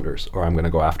startup founders, or I'm going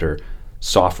to go after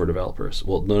software developers.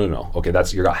 Well, no. Okay,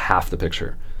 you got half the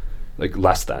picture, like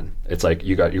less than. It's like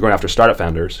you're going after startup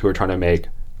founders who are trying to make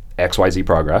XYZ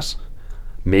progress,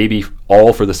 maybe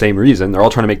all for the same reason. They're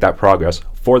all trying to make that progress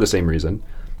for the same reason,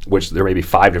 which there may be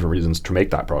 5 different reasons to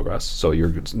make that progress. So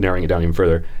you're narrowing it down even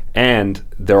further, and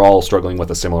they're all struggling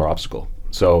with a similar obstacle.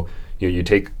 So you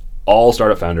take all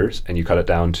startup founders and you cut it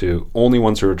down to only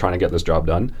ones who are trying to get this job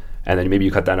done. And then maybe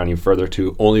you cut that down even further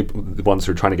to only the ones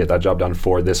who are trying to get that job done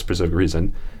for this specific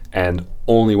reason, and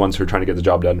only ones who are trying to get the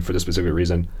job done for this specific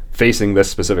reason facing this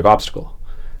specific obstacle.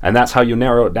 And that's how you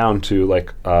narrow it down to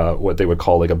like what they would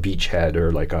call like a beachhead,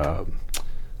 or like a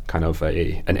kind of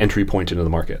an entry point into the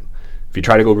market. If you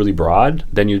try to go really broad,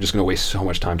 then you're just going to waste so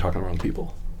much time talking around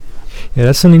people. Yeah,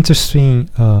 that's an interesting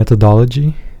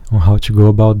methodology on how to go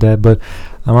about that. But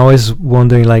I'm always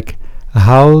wondering, like,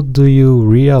 how do you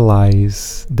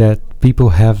realize that people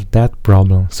have that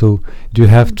problem? So do you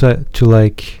have to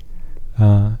like,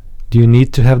 do you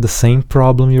need to have the same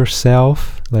problem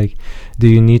yourself? Like, do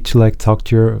you need to like talk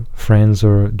to your friends,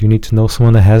 or do you need to know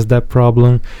someone that has that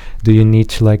problem? Do you need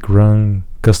to like run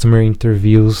customer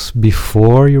interviews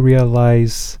before you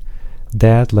realize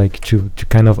that, like to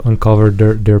kind of uncover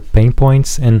their pain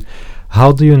points? And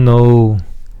how do you know,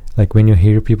 like when you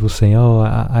hear people saying, oh,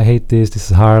 I hate this is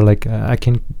hard, like I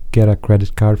can't get a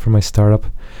credit card for my startup,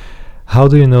 how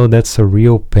do you know that's a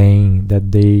real pain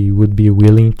that they would be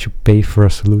willing to pay for a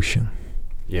solution?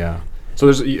 Yeah. So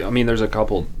there's a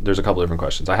couple different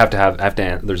questions.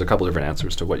 There's a couple different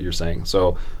answers to what you're saying.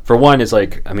 So for one is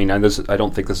like, I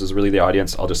don't think this is really the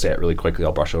audience. I'll just say it really quickly.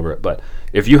 I'll brush over it. But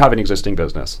if you have an existing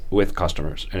business with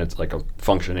customers and it's like a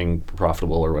functioning,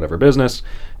 profitable or whatever business,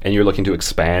 and you're looking to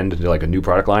expand into like a new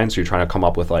product line, so you're trying to come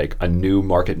up with like a new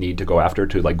market need to go after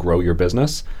to like grow your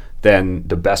business, then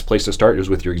the best place to start is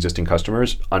with your existing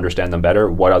customers. Understand them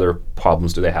better. What other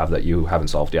problems do they have that you haven't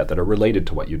solved yet that are related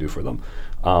to what you do for them?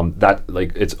 That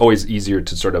like, it's always easier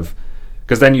to sort of,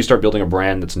 because then you start building a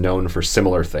brand that's known for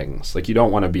similar things. Like, you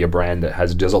don't want to be a brand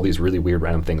that does all these really weird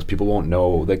random things. People won't know,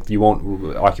 like you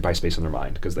won't occupy space in their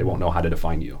mind because they won't know how to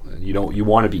define you. You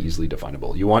want to be easily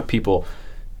definable. You want people,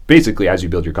 basically, as you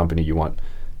build your company, you want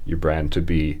your brand to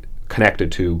be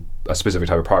connected to a specific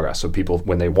type of progress. So people,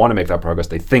 when they want to make that progress,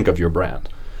 they think of your brand.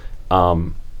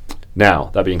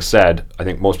 Now, that being said, I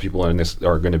think most people in this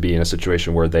are going to be in a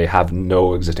situation where they have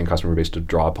no existing customer base to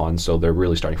draw upon, so they're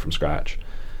really starting from scratch.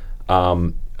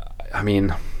 I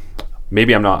mean,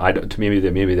 maybe I'm not. Maybe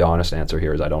the honest answer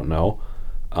here is I don't know.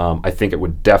 I think it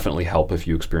would definitely help if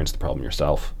you experienced the problem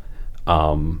yourself.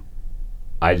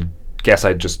 I guess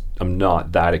I'm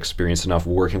not that experienced enough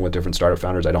working with different startup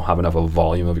founders. I don't have enough of a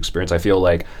volume of experience. I feel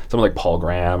like someone like Paul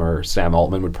Graham or Sam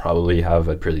Altman would probably have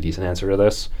a pretty decent answer to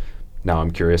this. Now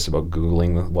I'm curious about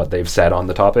Googling what they've said on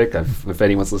the topic. If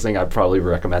anyone's listening, I'd probably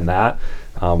recommend that.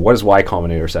 What has Y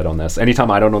Combinator said on this? Anytime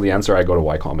I don't know the answer, I go to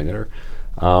Y Combinator.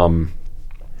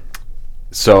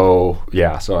 So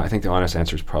I think the honest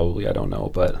answer is probably I don't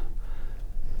know,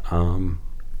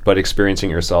 but experiencing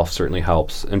it yourself certainly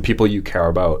helps, and people you care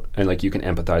about and like you can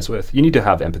empathize with. You need to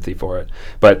have empathy for it.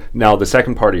 But now the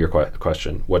second part of your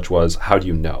question, which was how do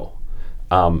you know?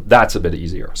 That's a bit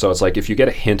easier. So it's like if you get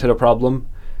a hint at a problem.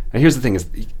 And here's the thing: is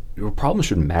your problem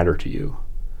should matter to you.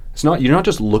 You're not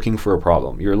just looking for a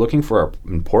problem. You're looking for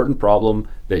an important problem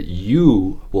that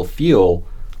you will feel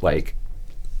like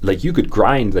you could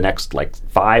grind the next like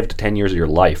 5 to 10 years of your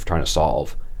life trying to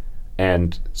solve,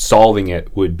 and solving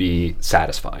it would be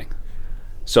satisfying.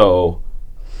 So,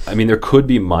 I mean, there could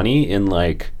be money in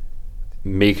like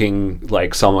making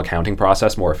like some accounting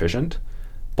process more efficient,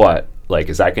 but like,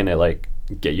 is that going to like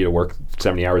get you to work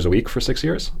 70 hours a week for 6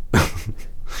 years?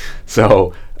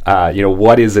 So,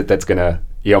 what is it that's gonna,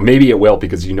 maybe it will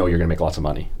because you're gonna make lots of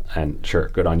money, and sure,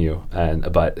 good on you.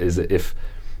 But is it if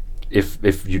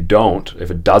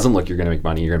it doesn't look you're gonna make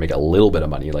money, you're gonna make a little bit of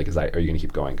money. Like, are you gonna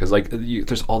keep going? Because like,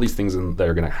 there's all these things that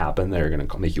are gonna happen that are gonna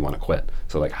make you want to quit.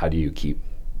 So like, how do you keep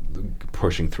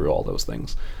pushing through all those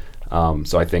things?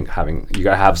 So I think you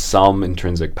gotta have some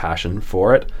intrinsic passion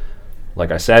for it.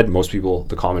 Like I said, most people,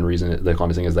 the common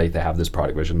thing is they have this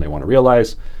product vision they want to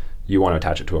realize. You want to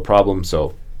attach it to a problem,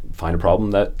 so find a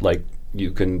problem that like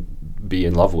you can be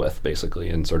in love with, basically,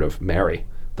 and sort of marry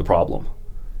the problem.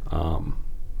 I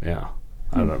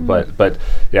don't know, but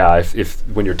yeah, if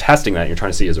when you're testing that, you're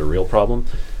trying to see is it a real problem.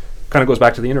 Kind of goes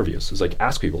back to the interviews. It's like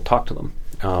ask people, talk to them,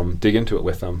 dig into it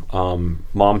with them.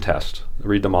 Mom test,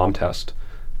 read the mom test.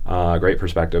 Great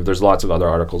perspective. There's lots of other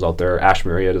articles out there. Ash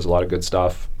Maria does a lot of good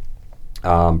stuff.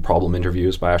 Problem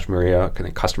interviews by Ash Maria.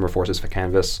 Customer forces for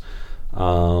Canvas.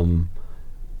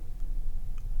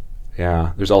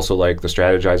 There's also like the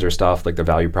strategizer stuff, like the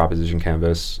value proposition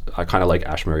canvas. I kind of like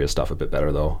Ash Maria's stuff a bit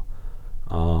better though.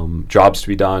 Jobs to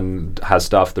be done has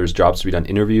stuff. There's jobs to be done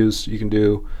interviews you can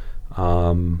do.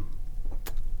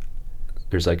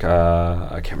 There's like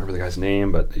I can't remember the guy's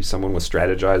name, but he's someone with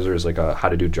strategizers, like how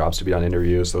to do jobs to be done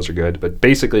interviews. Those are good. But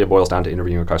basically it boils down to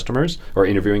interviewing customers or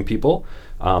interviewing people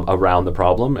around the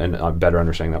problem and better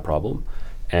understanding that problem.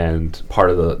 And part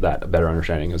of that better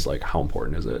understanding is like how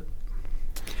important is it?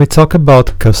 We talk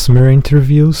about customer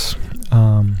interviews.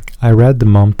 I read the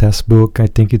Mom Test book. I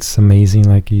think it's amazing.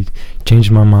 Like, it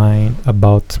changed my mind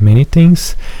about many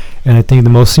things. And I think the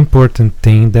most important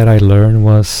thing that I learned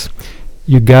was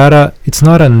it's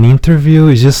not an interview,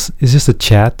 it's just a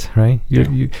chat, right?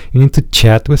 You need to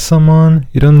chat with someone.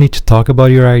 You don't need to talk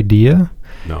about your idea.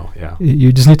 No, yeah.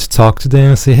 You just need to talk to them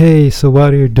and say, hey, so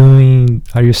what are you doing?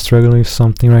 Are you struggling with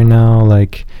something right now?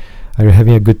 Like, are you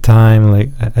having a good time, like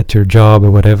at your job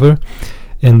or whatever?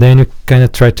 And then you kind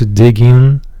of try to dig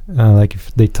in. Like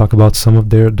if they talk about some of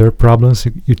their problems,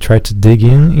 you try to dig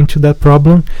into that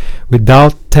problem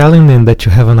without telling them that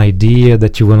you have an idea,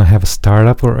 that you want to have a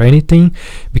startup or anything,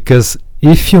 because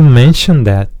if you mention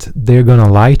that, they're gonna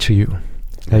lie to you.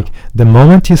 Like the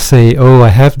moment you say, oh, I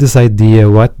have this idea,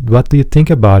 what do you think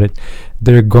about it?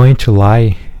 They're going to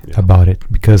lie about it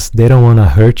because they don't want to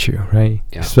hurt you, right?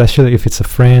 Especially if it's a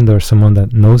friend or someone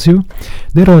that knows you.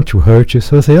 They don't want to hurt you,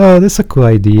 so they say, oh, that's a cool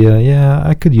idea, yeah,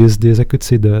 I could use this, I could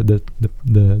see the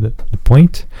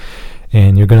point,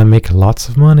 and you're gonna make lots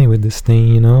of money with this thing,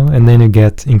 you know. And then you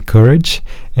get encouraged,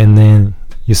 and then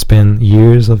you spend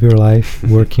years of your life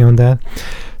working on that.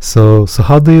 So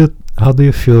how do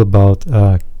you feel about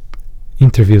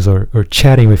interviews or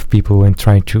chatting with people and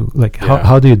trying to, like,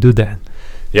 how do you do that?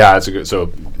 Yeah,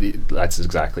 that's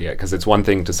exactly it. Because it's one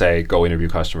thing to say, go interview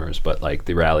customers, but like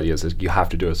the reality is you have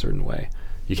to do it a certain way.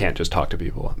 You can't just talk to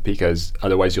people, because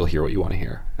otherwise you'll hear what you want to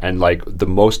hear. And like the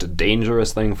most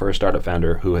dangerous thing for a startup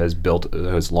founder who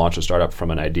has launched a startup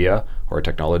from an idea or a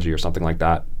technology or something like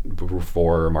that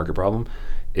for a market problem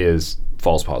is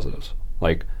false positives.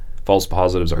 Like, false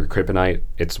positives are kryptonite.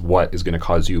 It's what is going to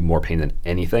cause you more pain than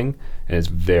anything, and it's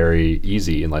very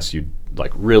easy unless you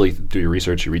like really do your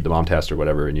research, you read the mom test or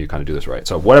whatever, and you kind of do this right.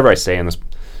 So whatever I say in this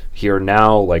here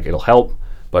now, like, it'll help,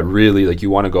 but really, like, you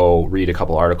want to go read a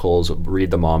couple articles,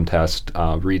 read the mom test,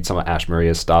 read some of Ash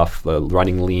Maria's stuff, the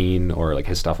running lean, or like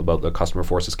his stuff about the customer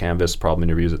forces canvas, problem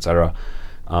interviews, etc.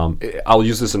 I'll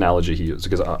use this analogy he used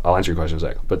because I'll answer your question in a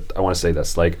sec, but I want to say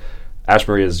this. Like, Ash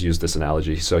Maria's used this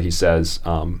analogy. So he says,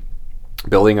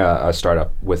 building a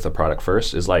startup with a product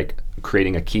first is like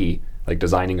creating a key, like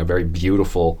designing a very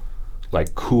beautiful,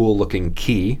 like cool looking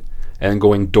key, and then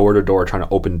going door to door trying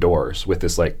to open doors with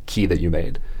this like key that you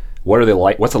made. What are they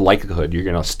like? What's the likelihood you're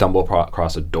going to stumble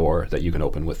across a door that you can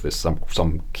open with this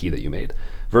some key that you made?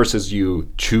 Versus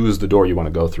you choose the door you want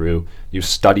to go through, you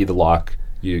study the lock,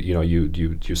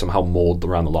 you somehow mold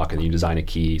around the lock, and you design a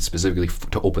key specifically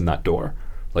to open that door.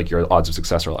 Like, your odds of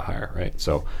success are a lot higher, right?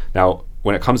 So now,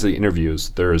 when it comes to the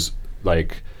interviews, there's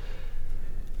like,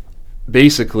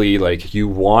 basically, like, you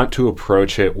want to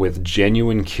approach it with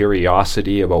genuine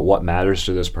curiosity about what matters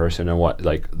to this person and what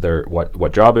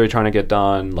job they're trying to get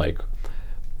done. Like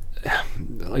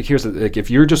here's like, if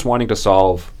you're just wanting to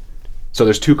solve, so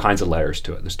there's two kinds of layers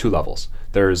to it. There's two levels.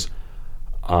 There's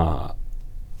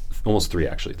almost three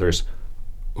actually. There's,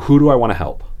 who do I want to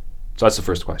help? So that's the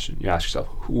first question. You ask yourself,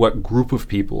 what group of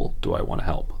people do I want to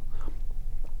help?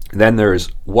 Then there's,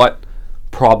 what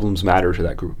problems matter to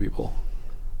that group of people,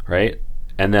 right?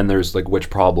 And then there's like,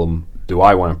 which problem do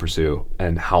I want to pursue,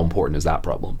 and how important is that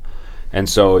problem? And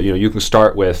so, you can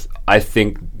start with, I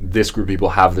think this group of people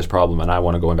have this problem and I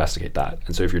want to go investigate that.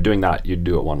 And so if you're doing that, you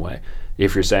do it one way.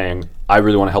 If you're saying, I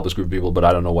really want to help this group of people, but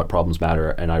I don't know what problems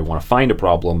matter and I want to find a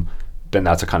problem, then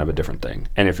that's a kind of a different thing.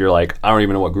 And if you're like, I don't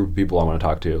even know what group of people I want to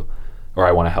talk to or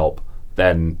I want to help,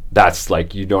 then that's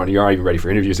like, you're not even ready for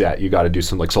interviews yet. You got to do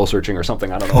some like soul searching or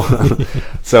something. I don't know.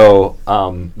 So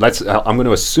I'm going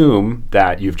to assume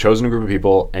that you've chosen a group of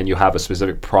people and you have a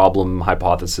specific problem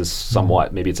hypothesis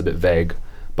somewhat. Maybe it's a bit vague,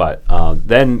 but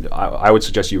then I would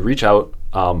suggest you reach out.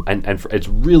 And it's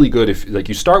really good if like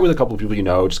you start with a couple of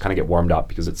people just kind of get warmed up,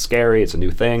 because it's scary, it's a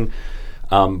new thing.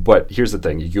 But here's the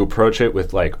thing: you approach it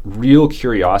with like real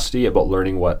curiosity about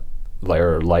learning what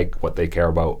they care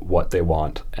about, what they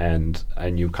want, and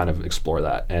you kind of explore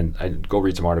that and go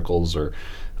read some articles, or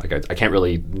like I can't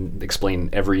really explain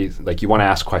every, like, you want to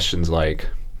ask questions like,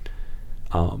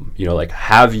 like,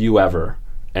 have you ever,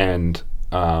 and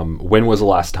when was the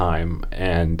last time,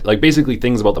 and like basically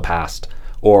things about the past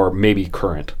or maybe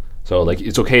current. So like,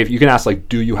 it's okay if you can ask like,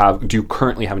 do you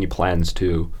currently have any plans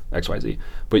to XYZ?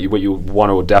 But what you want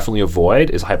to definitely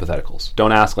avoid is hypotheticals.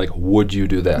 Don't ask like, would you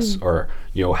do this? Or,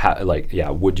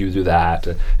 would you do that?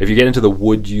 If you get into the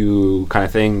would you kind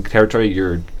of thing territory,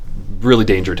 you're really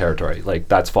danger territory. Like,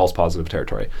 that's false positive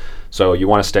territory. So you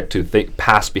want to stick to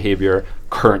past behavior,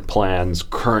 current plans,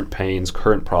 current pains,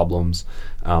 current problems,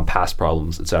 past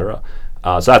problems, etc.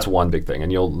 So that's one big thing,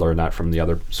 and you'll learn that from the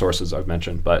other sources I've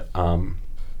mentioned. But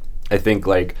I think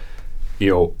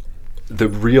the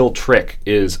real trick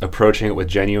is approaching it with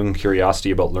genuine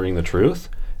curiosity about learning the truth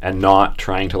and not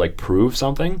trying to like prove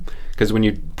something. Because when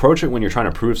you approach it when you're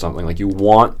trying to prove something, like you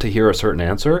want to hear a certain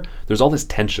answer, there's all this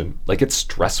tension. Like, it's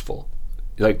stressful.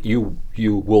 like you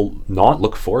will not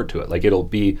look forward to it. Like you'll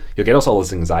get all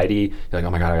this anxiety. You're like, oh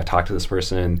my God, I gotta talk to this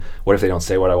person. What if they don't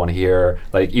say what I want to hear?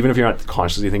 Like, even if you're not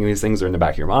consciously thinking these things, they're in the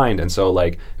back of your mind. And so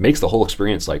like, it makes the whole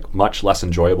experience like much less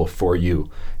enjoyable for you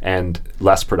and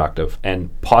less productive, and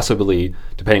possibly,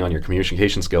 depending on your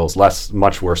communication skills,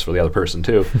 much worse for the other person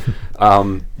too.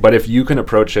 But if you can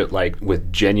approach it like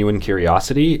with genuine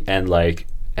curiosity and like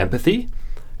empathy,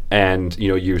 and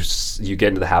you get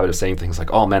into the habit of saying things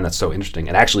like, oh man, that's so interesting,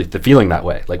 and actually feeling that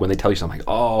way, like when they tell you something like,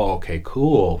 oh, okay,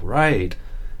 cool, right,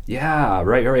 yeah,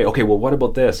 right, okay, well, what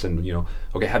about this, and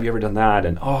okay, have you ever done that,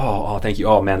 and oh, thank you,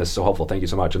 oh man, this is so helpful, thank you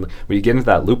so much. And when you get into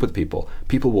that loop with people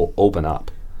will open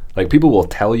up. Like, people will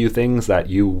tell you things that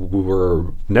you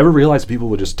were never realized people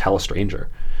would just tell a stranger.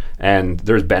 And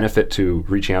there's benefit to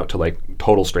reaching out to like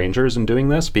total strangers and doing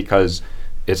this, because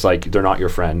it's like they're not your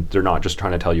friend, they're not just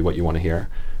trying to tell you what you want to hear.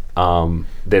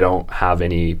 They don't have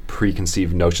any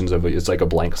preconceived notions of it. It's like a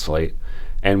blank slate.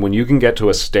 And when you can get to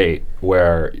a state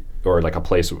where, or like a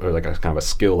place, or like a kind of a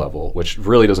skill level, which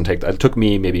really doesn't take that. It took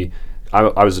me maybe,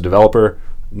 I was a developer,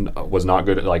 was not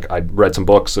good at, like, I read some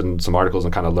books and some articles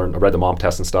and kind of I read the mom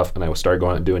test and stuff, and I started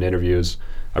going out and doing interviews.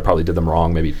 I probably did them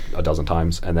wrong maybe a dozen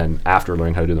times. And then after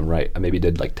learning how to do them right, I maybe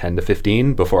did like 10 to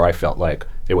 15 before I felt like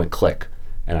it went click.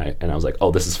 And I was like,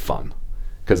 oh, this is fun.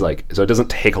 Because like, so it doesn't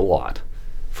take a lot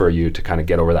for you to kind of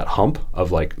get over that hump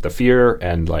of like the fear,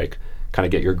 and like kind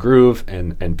of get your groove,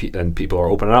 and people are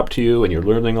opening up to you, and you're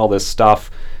learning all this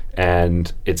stuff,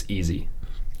 and it's easy.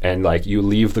 And like, you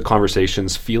leave the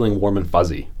conversations feeling warm and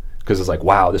fuzzy, because it's like,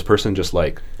 wow, this person just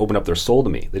like opened up their soul to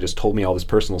me. They just told me all this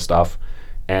personal stuff,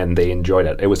 and they enjoyed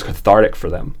it. It was cathartic for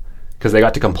them because they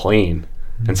got to complain,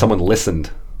 and someone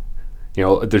listened.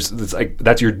 It's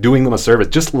like, you're doing them a service,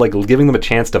 just like giving them a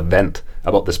chance to vent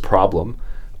about this problem.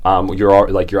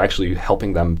 You're actually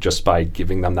helping them just by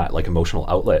giving them that like emotional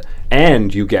outlet,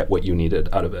 and you get what you needed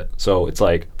out of it. So it's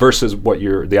like, versus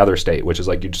the other state, which is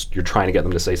like you're trying to get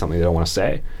them to say something they don't want to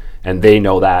say, and they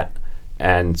know that,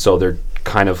 and so they're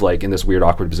kind of like in this weird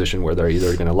awkward position where they're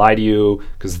either going to lie to you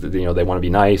because they want to be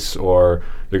nice, or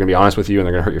they're going to be honest with you and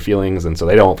they're going to hurt your feelings, and so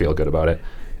they don't feel good about it,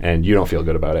 and you don't feel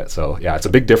good about it. So yeah, it's a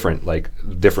big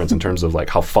difference in terms of like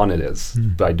how fun it is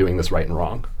by doing this right and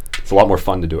wrong. It's a lot more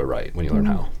fun to do it right when you learn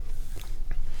how.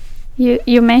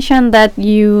 You mentioned that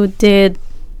you did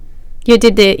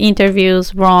the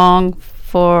interviews wrong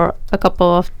for a couple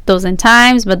of dozen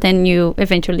times, but then you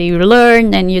eventually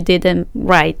learned and you did them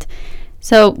right.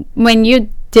 So when you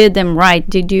did them right,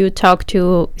 did you talk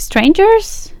to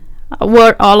strangers?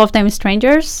 Were all of them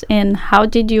strangers? And how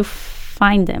did you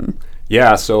find them?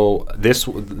 Yeah, so this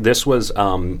was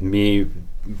me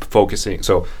focusing.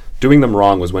 So doing them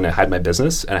wrong was when I had my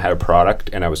business and I had a product,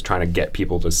 and I was trying to get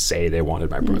people to say they wanted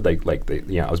my product.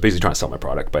 I was basically trying to sell my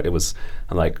product, but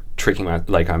I'm like tricking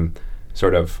I'm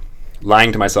sort of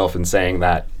lying to myself and saying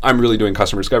that I'm really doing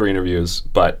customer discovery interviews,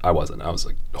 but I wasn't. I was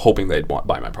like hoping they'd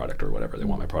buy my product or whatever. They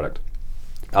want my product.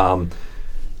 And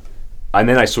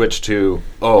then I switched to,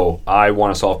 I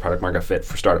want to solve product market fit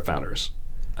for startup founders.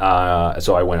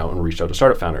 So I went out and reached out to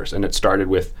startup founders, and it started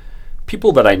with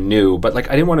people that I knew, but like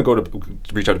I didn't want to go to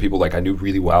reach out to people like I knew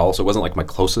really well. So it wasn't like my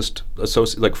closest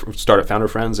startup founder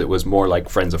friends. It was more like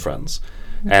friends of friends.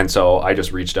 Mm-hmm. And so I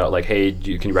just reached out like, hey,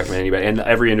 can you recommend anybody? And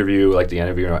every interview, like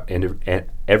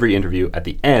every interview at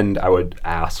the end, I would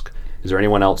ask, is there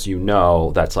anyone else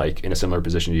that's like in a similar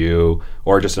position to you,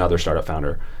 or just another startup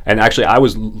founder? And actually, I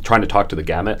was trying to talk to the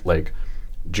gamut, like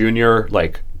junior,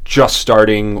 like just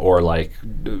starting, or like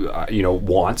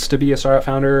wants to be a startup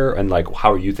founder, and like,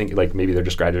 how are you thinking? Like maybe they're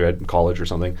just graduated in college or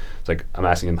something. It's like, I'm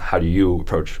asking them, how do you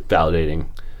approach validating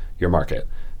your market?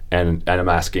 And I'm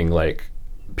asking like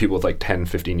people with like 10,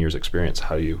 15 years experience,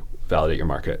 how do you validate your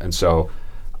market? And so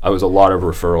I was a lot of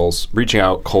referrals, reaching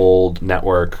out cold,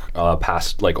 network,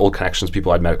 past like old connections,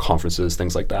 people I'd met at conferences,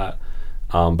 things like that.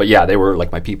 But yeah, they were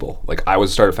like my people. Like I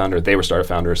was a startup founder, they were startup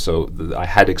founders, so I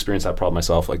had to experience that problem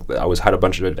myself. Like I had a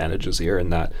bunch of advantages here in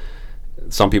that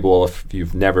some people, if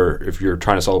you're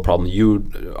trying to solve a problem,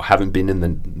 you haven't been in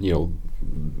the,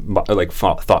 like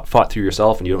thought through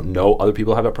yourself, and you don't know other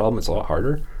people have that problem, it's a lot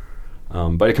harder.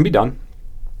 But it can be done.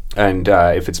 And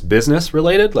if it's business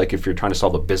related, like if you're trying to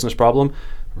solve a business problem,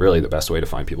 really the best way to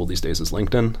find people these days is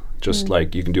LinkedIn. Just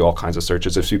like you can do all kinds of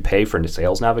searches. If you pay for a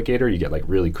sales navigator, you get like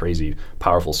really crazy,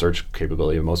 powerful search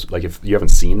capability. Like if you haven't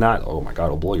seen that, oh my God,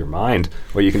 it'll blow your mind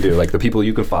what you can do. Like the people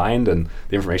you can find and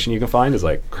the information you can find is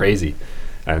like crazy.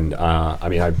 And I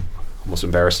mean, I'm almost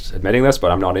embarrassed admitting this,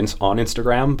 but I'm not on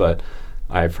Instagram, but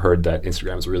I've heard that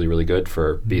Instagram is really, really good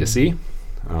for B2C.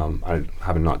 I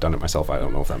haven't not done it myself. I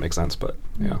don't know if that makes sense, but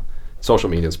yeah, social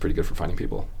media is pretty good for finding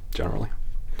people generally.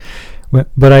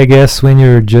 But I guess when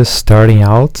you're just starting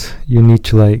out, you need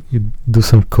to like you do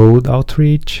some cold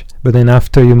outreach. But then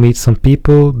after you meet some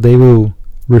people, they will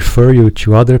refer you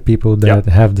to other people that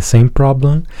have the same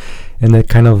problem, and that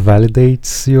kind of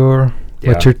validates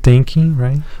what you're thinking,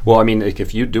 right? Well, I mean, like,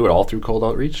 if you do it all through cold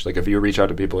outreach, like if you reach out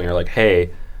to people and you're like,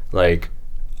 hey, like,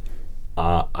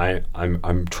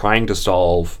 I'm trying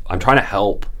to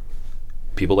help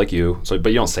people like you. So,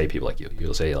 but you don't say people like you.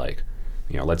 You'll say like,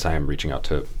 let's say I'm reaching out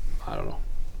to, I don't know,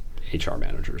 HR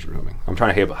managers or something. I'm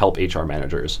trying to help HR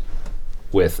managers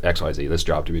with XYZ, this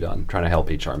job to be done. I'm trying to help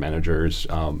HR managers,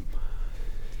 I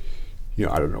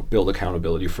don't know, build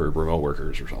accountability for remote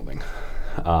workers or something.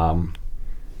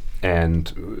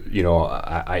 And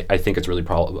I think it's really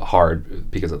hard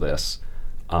because of this.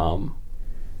 I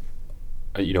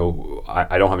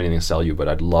don't have anything to sell you, but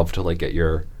I'd love to like get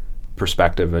your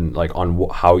perspective and like on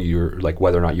how you're like,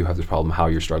 whether or not you have this problem, how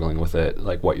you're struggling with it,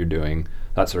 like what you're doing,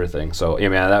 that sort of thing. So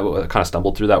that kind of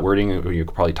stumbled through that wording. You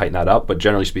could probably tighten that up, but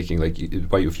generally speaking, like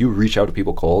if you reach out to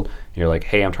people cold and you're like,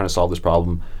 hey, I'm trying to solve this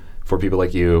problem for people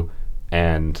like you,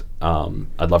 and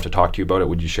I'd love to talk to you about it.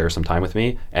 Would you share some time with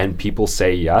me? And people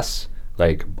say yes.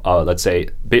 Like, let's say,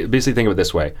 basically think of it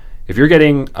this way. If you're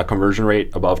getting a conversion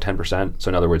rate above 10%, so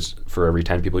in other words, for every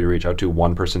 10 people you reach out to,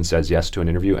 one person says yes to an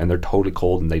interview and they're totally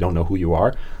cold and they don't know who you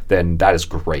are, then that is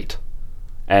great.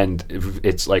 And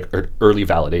it's like early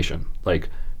validation. Like,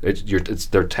 it's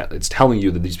telling you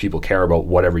that these people care about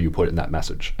whatever you put in that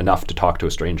message enough to talk to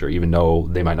a stranger, even though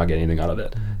they might not get anything out of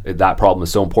it. That problem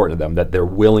is so important to them that they're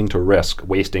willing to risk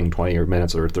wasting 20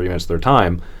 minutes or 30 minutes of their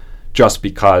time just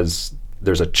because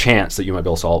there's a chance that you might be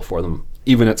able to solve it for them,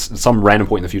 even at some random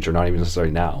point in the future, not even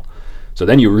necessarily now. So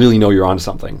then you really know you're onto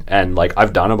something. And like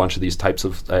I've done a bunch of these types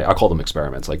of, I call them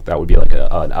experiments. Like that would be like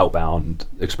an outbound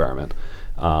experiment.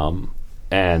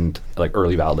 And like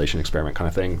early validation experiment kind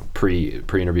of thing,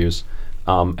 pre-interviews,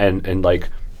 and like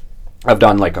I've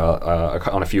done like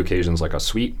on a few occasions like a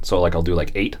suite. So like I'll do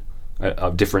like 8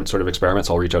 of different sort of experiments.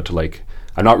 I'll reach out to like,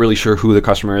 I'm not really sure who the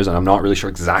customer is, and I'm not really sure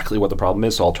exactly what the problem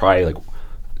is. So I'll try like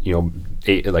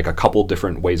like a couple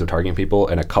different ways of targeting people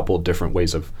and a couple different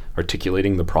ways of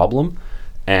articulating the problem,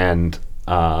 and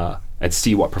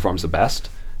see what performs the best.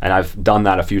 And I've done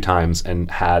that a few times and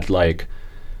had like.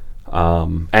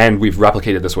 And we've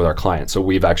replicated this with our clients. So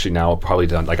we've actually now probably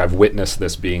done, like I've witnessed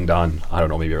this being done, I don't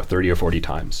know, maybe 30 or 40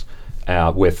 times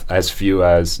with as few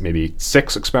as maybe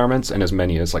 6 experiments and as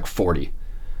many as like 40.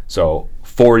 So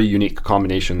 40 unique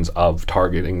combinations of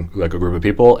targeting like a group of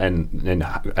people and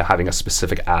having a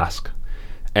specific ask.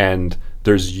 And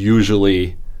there's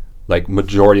usually like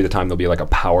majority of the time there'll be like a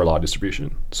power law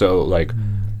distribution. So like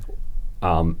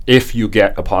if you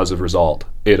get a positive result,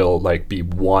 it'll like be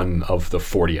one of the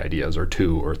 40 ideas or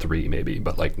 2 or 3 maybe,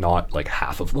 but like not like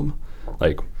half of them.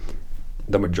 Like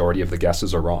the majority of the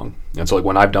guesses are wrong. And so like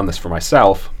when I've done this for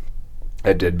myself,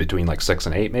 I did between like 6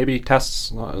 and 8 maybe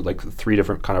tests, like 3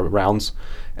 different kind of rounds,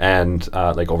 and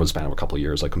like over the span of a couple of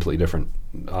years, like completely different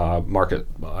market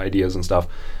ideas and stuff.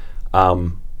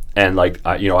 And like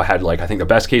I had like, I think the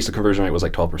best case of conversion rate was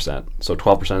like 12%. So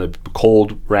 12% of the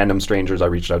cold random strangers I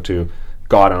reached out to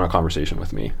got on a conversation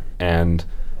with me, and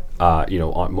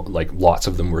like lots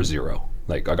of them were 0.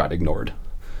 Like I got ignored.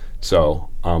 So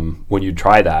when you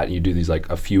try that, you do these like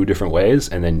a few different ways,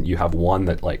 and then you have one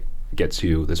that like gets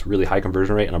you this really high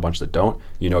conversion rate and a bunch that don't,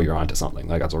 you're onto something.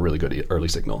 Like that's a really good early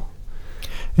signal.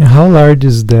 And how large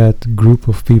is that group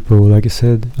of people? Like I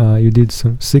said, you did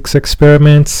some 6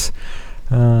 experiments.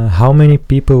 How many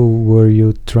people were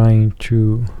you trying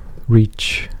to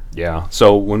reach? Yeah.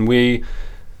 So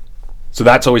so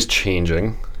that's always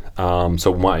changing. So I'll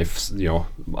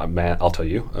tell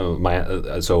you,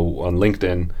 so on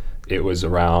LinkedIn, it was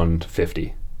around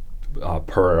 50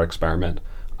 per experiment.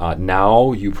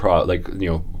 Now you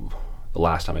the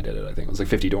last time I did it, I think it was like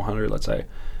 50 to 100, let's say.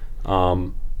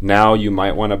 Now you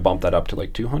might want to bump that up to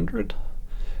like 200.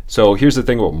 So here's the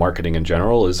thing about marketing in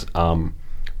general is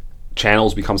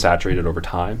channels become saturated over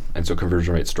time, and so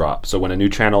conversion rates drop. So when a new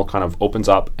channel kind of opens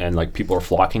up and like people are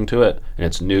flocking to it and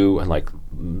it's new and like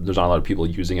there's not a lot of people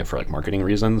using it for like marketing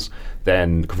reasons,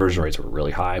 then conversion rates are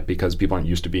really high because people aren't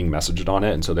used to being messaged on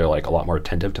it, and so they're like a lot more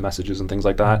attentive to messages and things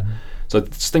like that. So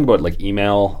just think about like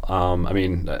email.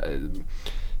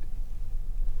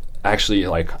 Actually,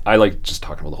 like I like just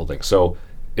talking about the whole thing. So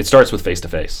it starts with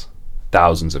face-to-face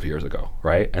thousands of years ago,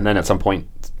 right? And then at some point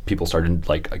people started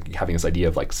like having this idea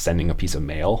of like sending a piece of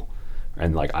mail,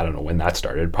 and like I don't know when that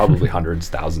started, probably hundreds,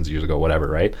 thousands of years ago, whatever,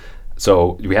 right?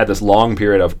 So we had this long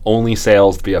period of only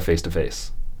sales via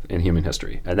face-to-face in human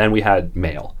history, and then we had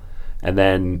mail, and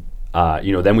then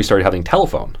then we started having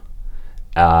telephone,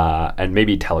 and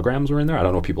maybe telegrams were in there. I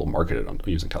don't know if people marketed on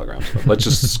using telegrams, but let's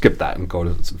just skip that and go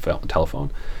to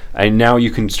telephone. And now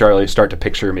you can start to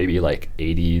picture maybe like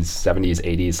 80s, 70s,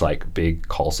 80s, like big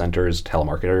call centers,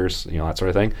 telemarketers, that sort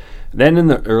of thing. Then in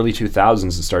the early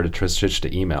 2000s, it started to switch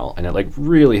to email, and it like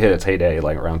really hit its heyday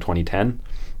like around 2010.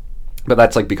 But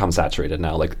that's like become saturated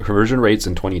now. Like conversion rates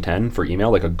in 2010 for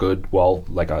email, like a good,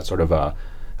 like a sort of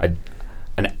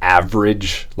an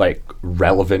average like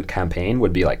relevant campaign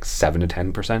would be like 7 to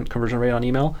 10% conversion rate on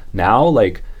email. Now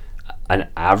like an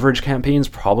average campaign is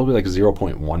probably like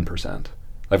 0.1%,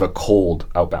 like a cold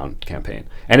outbound campaign,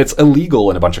 and it's illegal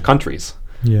in a bunch of countries.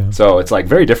 Yeah. So it's like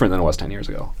very different than it was 10 years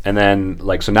ago. And then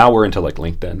like, so now we're into like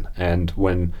LinkedIn, and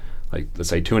when like, let's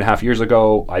say 2.5 years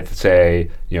ago, I'd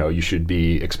say, you should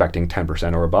be expecting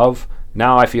 10% or above.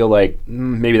 Now I feel like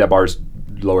maybe that bar's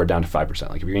lowered down to 5%.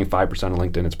 Like if you're getting 5% on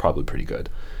LinkedIn, it's probably pretty good.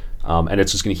 And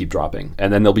it's just going to keep dropping.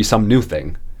 And then there'll be some new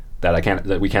thing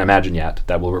that we can't imagine yet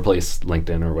that will replace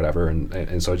LinkedIn or whatever.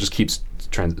 And so it just keeps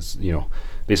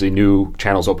basically new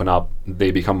channels open up,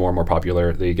 they become more and more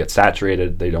popular, they get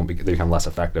saturated, they become less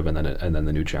effective, and then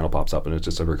the new channel pops up, and it's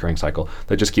just a recurring cycle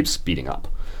that just keeps speeding up.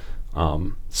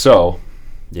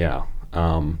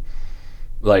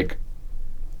 Like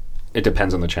it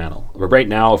depends on the channel. But right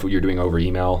now, if you're doing over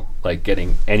email, like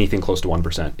getting anything close to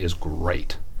 1% is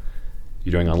great.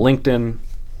 You're doing on LinkedIn,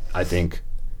 I think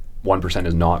 1%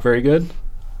 is not very good.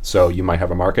 So you might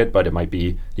have a market, but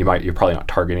you're probably not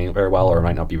targeting it very well, or it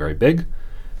might not be very big.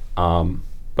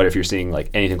 But if you're seeing like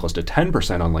anything close to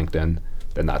 10% on LinkedIn,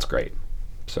 then that's great.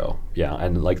 So yeah,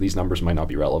 and like these numbers might not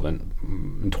be relevant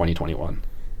in 2021.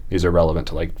 These are relevant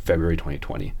to like February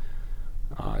 2020.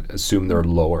 Assume they're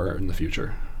lower in the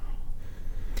future.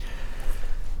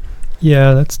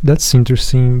 Yeah, that's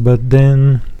interesting. But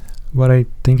then what I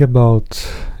think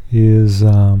about is,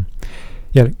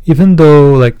 even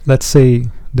though like let's say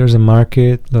there's a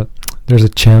market, there's a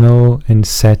channel and it's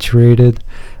saturated,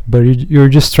 but you're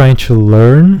just trying to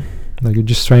learn, like you're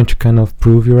just trying to kind of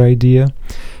prove your idea,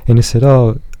 and you said,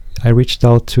 oh, I reached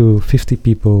out to 50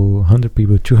 people, 100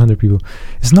 people, 200 people.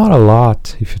 It's not a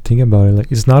lot if you think about it.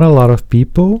 Like it's not a lot of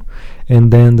people,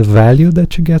 and then the value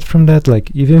that you get from that,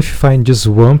 like even if you find just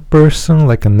one person,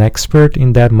 like an expert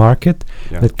in that market,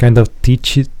 that kind of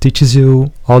teaches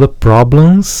you all the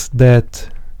problems that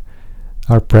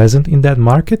are present in that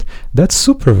market, that's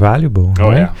super valuable. Oh,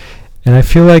 right? yeah. And I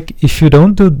feel like if you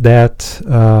don't do that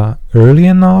early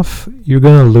enough, you're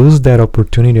gonna lose that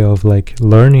opportunity of like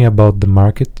learning about the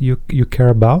market you care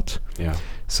about. Yeah.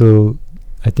 So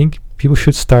I think people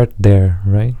should start there,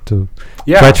 right? To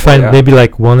Yeah. try to find maybe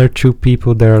like one or two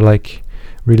people that are like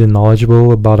really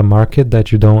knowledgeable about a market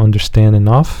that you don't understand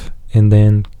enough, and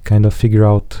then kind of figure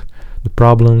out the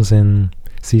problems and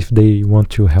see if they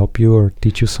want to help you or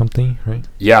teach you something, right?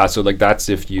 Yeah. So like that's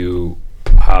if you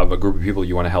have a group of people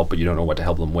you want to help, but you don't know what to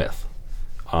help them with.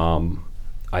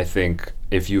 I think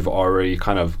if you've already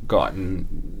kind of gotten,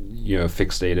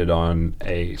 fixated on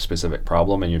a specific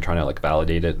problem and you're trying to like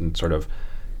validate it and sort of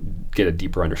get a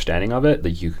deeper understanding of it,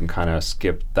 that you can kind of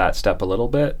skip that step a little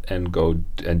bit and go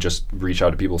and just reach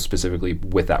out to people specifically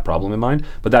with that problem in mind.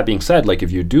 But that being said, like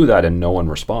if you do that and no one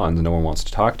responds and no one wants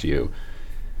to talk to you,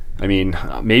 I mean,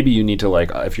 maybe you need to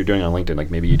like, if you're doing it on LinkedIn, like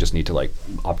maybe you just need to like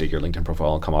update your LinkedIn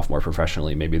profile and come off more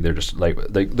professionally. Maybe they're just like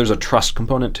there's a trust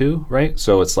component too, right?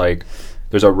 So it's like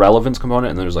there's a relevance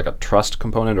component and there's like a trust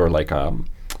component, or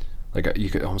you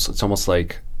could almost, it's almost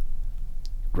like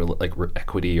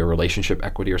equity or relationship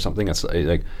equity or something. It's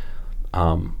like,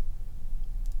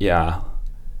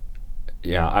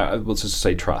 let's just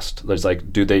say trust. There's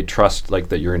like, do they trust like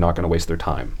that you're not going to waste their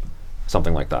time,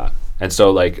 something like that. And so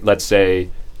like, let's say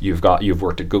you've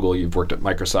worked at Google, you've worked at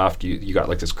Microsoft, you got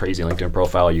like this crazy LinkedIn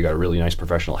profile, you got a really nice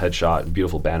professional headshot,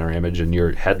 beautiful banner image, and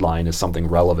your headline is something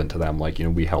relevant to them, like,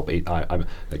 we help, I'm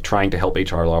like trying to help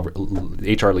HR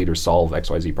leaders solve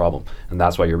XYZ problem, and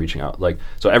that's why you're reaching out. Like,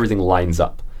 so everything lines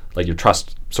up, like your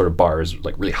trust sort of bar is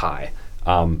like really high.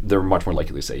 They're much more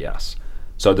likely to say yes.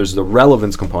 So there's the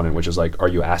relevance component, which is like, are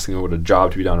you asking about a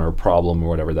job to be done or a problem or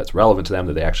whatever that's relevant to them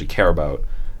that they actually care about?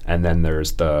 And then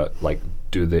there's the like,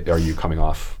 are you coming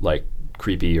off like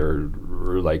creepy or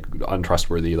like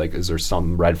untrustworthy? Like, is there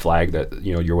some red flag that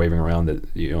you're waving around that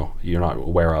you're not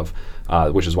aware of,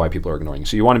 which is why people are ignoring you.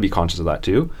 So you want to be conscious of that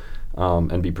too,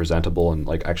 and be presentable and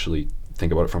like actually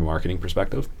think about it from a marketing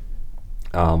perspective.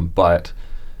 But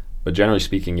generally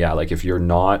speaking, like if you're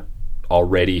not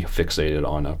already fixated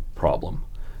on a problem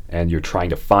and you're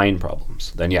trying to find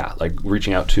problems, then like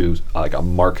reaching out to like a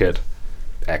market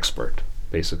expert.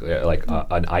 Basically, like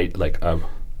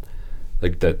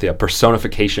the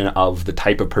personification of the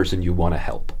type of person you want to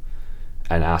help,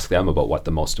 and ask them about what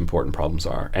the most important problems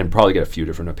are, and probably get a few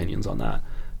different opinions on that,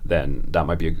 then that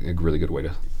might be a really good way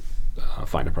to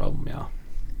find a problem. Yeah.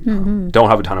 Don't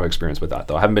have a ton of experience with that,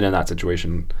 though. I haven't been in that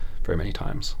situation very many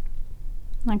times.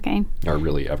 Okay. Or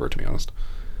really ever, to be honest.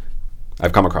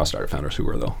 I've come across startup founders who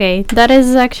were, though. Okay, that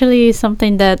is actually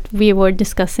something that we were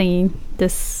discussing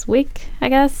this week, I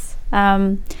guess.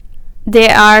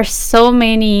 There are so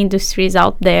many industries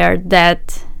out there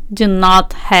that do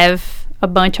not have a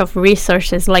bunch of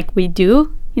resources like we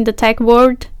do in the tech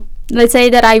world. Let's say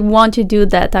that I want to do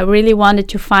that. I really wanted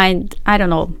to find, I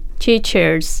don't know,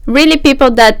 teachers, really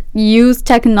people that use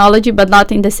technology but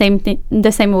not in the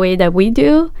same way that we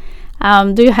do.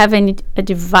 Do you have any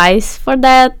advice for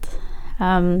that?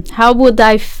 How would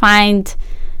I find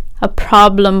a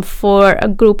problem for a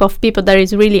group of people that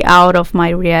is really out of my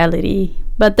reality,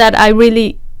 but that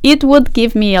it would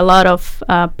give me a lot of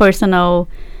personal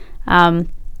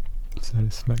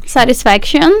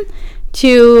satisfaction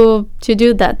to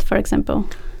do that, for example?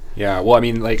 Yeah, well, I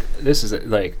mean, like, this is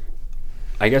like,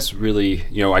 I guess really,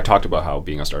 I talked about how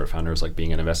being a startup founder is like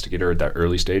being an investigator at that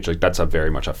early stage. Like, that's very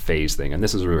much a phase thing, and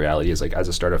this is the reality. Is like, as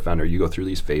a startup founder, you go through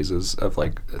these phases of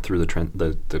like through the trend,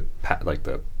 the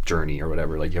journey or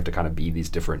whatever. Like, you have to kind of be you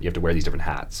have to wear these different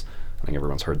hats. I think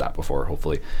everyone's heard that before.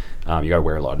 Hopefully, you got to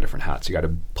wear a lot of different hats. You got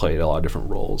to play a lot of different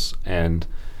roles, and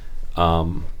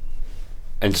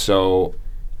so.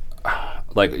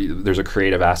 Like, there's a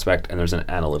creative aspect and there's an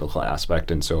analytical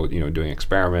aspect, and so doing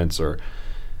experiments or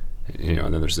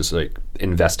and then there's this like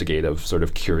investigative sort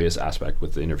of curious aspect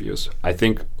with the interviews. I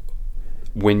think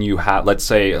when you have, let's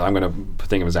say, I'm going to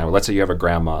think of an example. Let's say you have a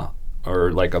grandma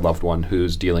or like a loved one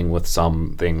who's dealing with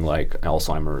something like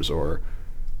Alzheimer's or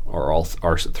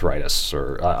arthritis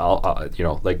or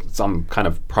like some kind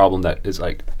of problem that is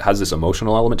like has this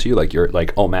emotional element to you. Like, you're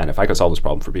like, oh man, if I could solve this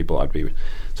problem for people, I'd be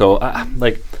so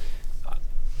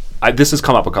this has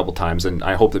come up a couple times, and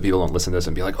I hope that people don't listen to this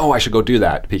and be like, oh, I should go do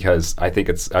that, because I think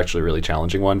it's actually a really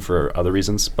challenging one for other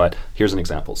reasons. But here's an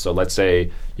example. So let's say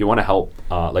you want to help,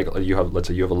 let's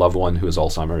say you have a loved one who has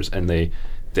Alzheimer's, and they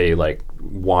like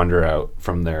wander out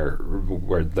from their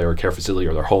care facility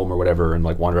or their home or whatever, and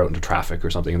like wander out into traffic or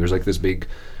something, and there's like this big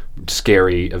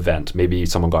scary event. Maybe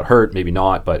someone got hurt, maybe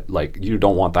not, but like you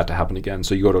don't want that to happen again.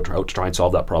 So you go to try and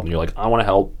solve that problem. You're like, I want to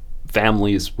help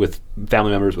family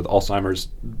members with Alzheimer's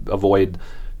avoid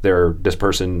this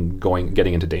person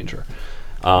getting into danger.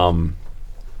 So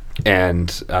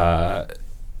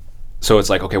it's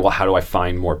like, okay, well, how do I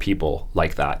find more people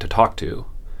like that to talk to?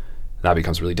 That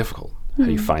becomes really difficult. How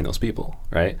do you find those people,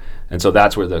 right? And so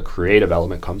that's where the creative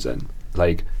element comes in.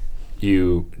 Like,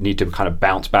 you need to kind of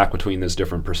bounce back between these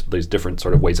different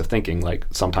sort of ways of thinking. Like,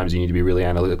 sometimes you need to be really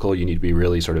analytical, you need to be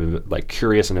really sort of like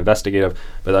curious and investigative,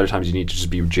 but other times you need to just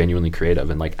be genuinely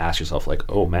creative and like ask yourself like,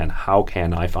 oh man, how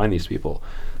can I find these people?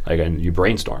 Like, and you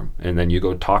brainstorm, and then you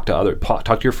go talk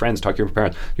to your friends, talk to your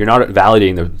parents. You're not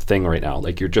validating the thing right now.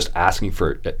 Like, you're just asking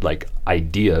for like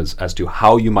ideas as to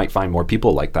how you might find more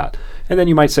people like that. And then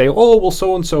you might say, oh, well,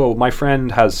 so-and-so, my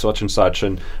friend has such and such,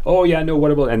 and oh yeah, no,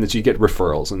 what about, and then you get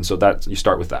referrals. And so you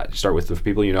start with that. You start with the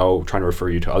people trying to refer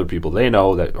you to other people they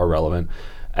know that are relevant.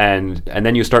 And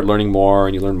then you start learning more,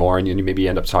 and you learn more, and you maybe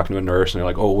end up talking to a nurse, and you're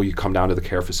like, oh, well, you come down to the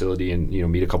care facility and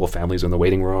meet a couple of families in the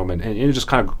waiting room, and it just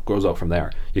kind of goes out from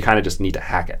there. You kind of just need to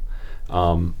hack it.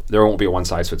 There won't be a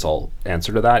one-size-fits-all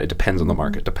answer to that. It depends on the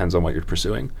market, depends on what you're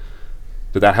pursuing.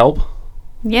 Did that help?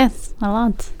 Yes, a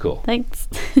lot. Cool. Thanks.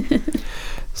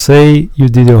 Say you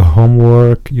did your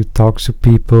homework, you talked to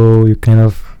people, you kind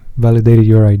of validated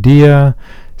your idea,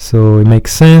 so it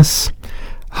makes sense.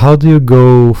 How do you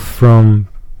go from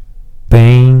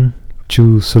pain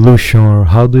to solution, or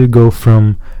how do you go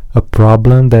from a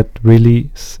problem that really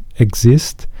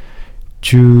exists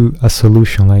to a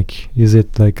solution? Like, is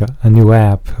it like a new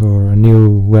app or a new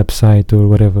website or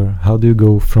whatever? How do you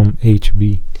go from A to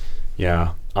B?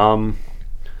 Yeah.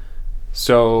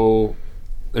 So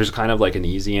there's kind of like an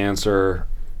easy answer,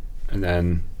 and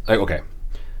then like, okay,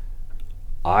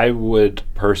 I would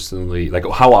personally, like,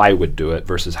 how I would do it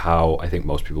versus how I think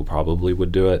most people probably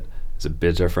would do it is a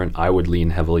bit different. I would lean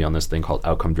heavily on this thing called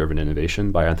outcome-driven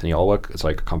innovation by Anthony Alwick. It's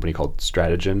like a company called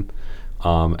Strategen,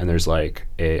 and there's like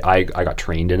I got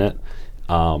trained in it,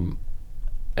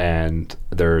 and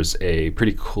there's a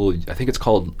pretty cool, I think it's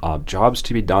called Jobs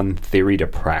to be Done Theory to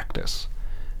Practice,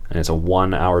 and it's a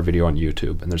 1-hour video on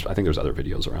YouTube. And I think there's other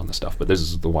videos around this stuff, but this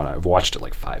is the one I've watched it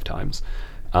like 5 times,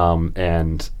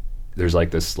 and there's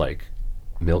like this like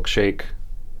milkshake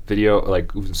video, like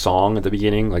song at the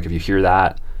beginning. Like, if you hear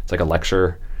that, it's like a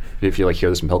lecture. If you like hear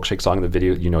this milkshake song in the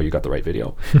video, you got the right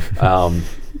video.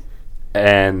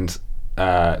 And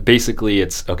basically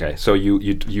it's okay. So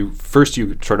you first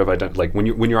you sort of like when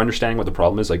you're understanding what the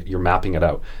problem is, like you're mapping it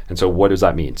out. And so what does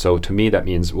that mean? So to me that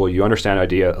means, well, you understand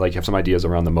idea, like you have some ideas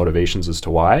around the motivations as to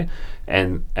why,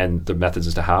 and the methods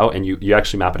as to how, and you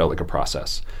actually map it out like a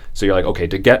process. So you're like, okay,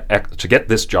 to get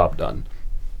this job done,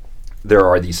 there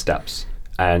are these steps,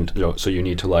 and so you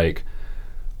need to like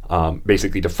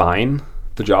basically define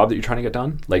the job that you're trying to get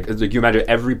done. Like you imagine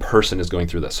every person is going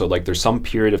through this. So like there's some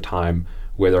period of time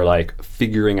where they're like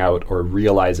figuring out or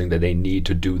realizing that they need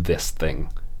to do this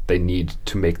thing. They need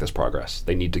to make this progress.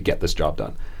 They need to get this job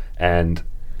done. And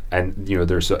then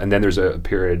there's a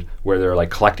period where they're like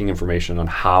collecting information on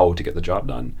how to get the job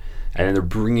done. And then they're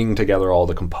bringing together all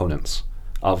the components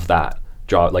of that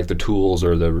job, like the tools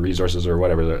or the resources or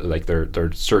whatever.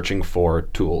 They're searching for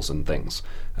tools and things,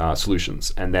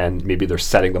 solutions. And then maybe they're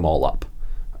setting them all up.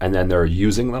 And then they're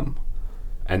using them.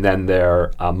 And then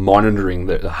they're monitoring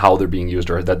how they're being used,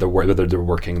 or whether they're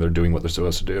working, they're doing what they're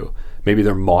supposed to do. Maybe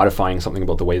they're modifying something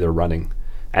about the way they're running.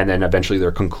 And then eventually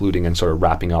they're concluding and sort of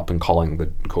wrapping up and calling the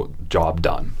quote job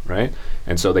done, right?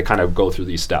 And so they kind of go through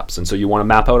these steps. And so you want to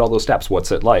map out all those steps.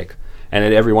 What's it like? And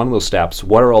at every one of those steps,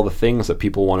 what are all the things that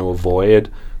people want to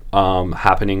avoid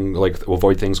happening, like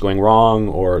avoid things going wrong,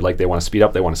 or like they want to speed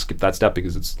up, they want to skip that step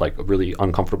because it's like a really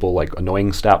uncomfortable, like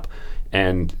annoying step.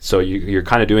 And so you're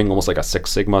kind of doing almost like a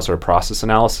Six Sigma sort of process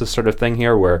analysis sort of thing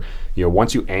here, where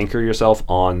once you anchor yourself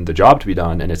on the job to be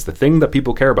done, and it's the thing that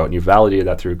people care about, and you validated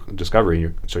that through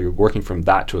discovery, so you're working from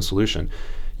that to a solution.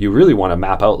 You really want to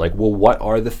map out like, well, what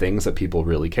are the things that people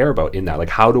really care about in that? Like,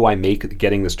 how do I make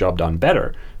getting this job done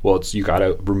better? Well, you got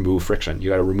to remove friction. You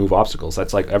got to remove obstacles.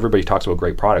 That's like everybody talks about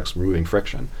great products, removing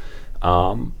friction.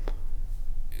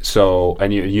 So,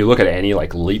 and you look at any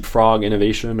like leapfrog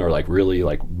innovation or like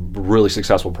really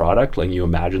successful product, like you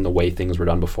imagine the way things were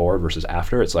done before versus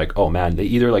after. It's like, oh man, they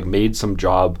either like made some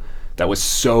job that was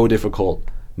so difficult,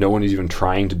 no one is even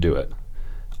trying to do it,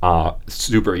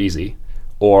 super easy,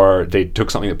 or they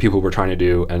took something that people were trying to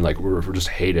do and like were just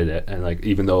hated it, and like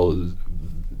even though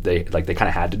they kind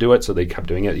of had to do it, so they kept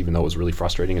doing it even though it was really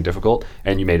frustrating and difficult,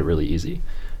 and you made it really easy.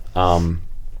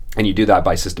 And you do that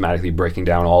by systematically breaking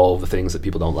down all of the things that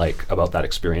people don't like about that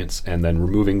experience and then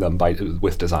removing them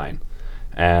with design.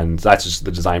 And that's just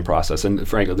the design process. And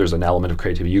frankly, there's an element of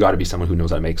creativity. You got to be someone who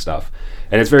knows how to make stuff.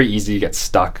 And it's very easy to get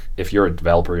stuck if you're a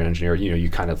developer or an engineer. You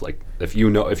kind of like, if you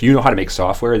know how to make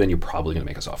software, then you're probably going to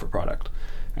make a software product.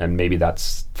 And maybe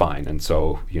that's fine. And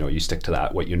so, you stick to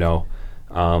that, what you know.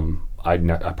 I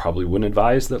probably wouldn't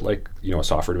advise that, like, a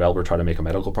software developer try to make a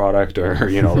medical product or,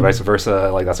 vice versa.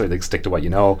 Like, that's why they stick to what you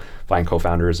know. Find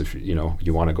co-founders if,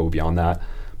 you want to go beyond that.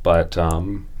 But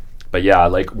yeah,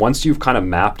 like, once you've kind of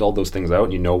mapped all those things out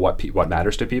and you know what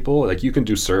matters to people, like, you can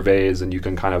do surveys and you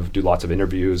can kind of do lots of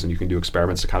interviews and you can do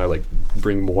experiments to kind of, like,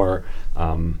 bring more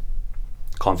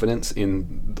confidence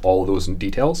in all of those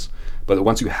details. But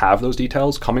once you have those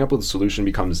details, coming up with a solution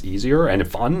becomes easier and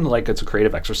fun. Like, it's a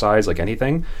creative exercise like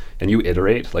anything, and you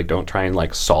iterate. Like, don't try and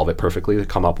like solve it perfectly to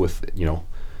come up with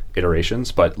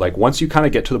iterations. But like, once you kind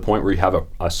of get to the point where you have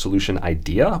a solution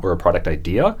idea or a product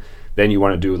idea, then you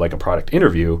want to do like a product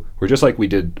interview, where just like we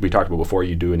talked about before,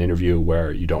 you do an interview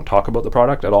where you don't talk about the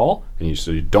product at all, and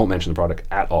you don't mention the product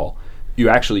at all. You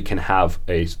actually can have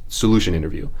a solution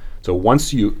interview. So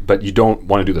but you don't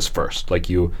want to do this first. Like,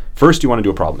 you want to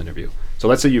do a problem interview. So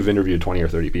let's say you've interviewed 20 or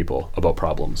 30 people about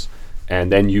problems,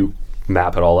 and then you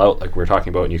map it all out like we're talking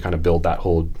about, and you kind of build that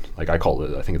whole, like I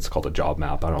think it's called a job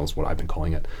map. I don't know, it's what I've been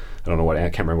calling it. I don't know I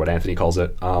can't remember what Anthony calls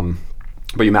it.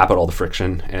 But you map out all the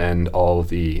friction and all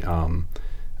the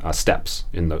steps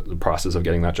in the process of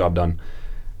getting that job done.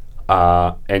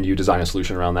 And you design a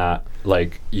solution around that.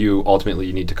 Like, you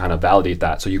need to kind of validate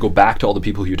that. So you go back to all the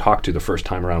people who you talked to the first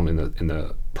time around in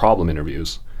the problem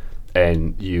interviews,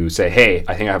 and you say, hey,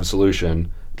 I think I have a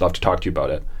solution. I'd love to talk to you about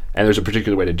it. And there's a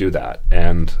particular way to do that.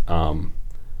 And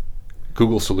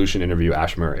Google solution interview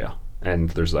Ash Maurya, and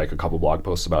there's like a couple blog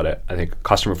posts about it. I think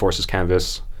Customer Forces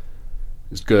Canvas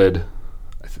is good.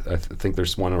 I think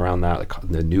there's one around that, like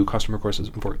the new Customer Forces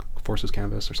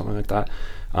Canvas or something like that.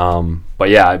 But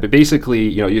yeah, but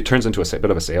basically, it turns into a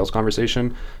bit of a sales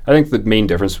conversation. I think the main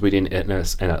difference between it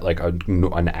and like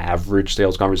an average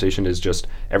sales conversation is just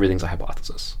everything's a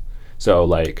hypothesis. So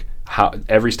like, how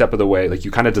every step of the way, like,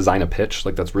 you kind of design a pitch.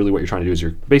 Like, that's really what you're trying to do, is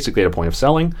you're basically at a point of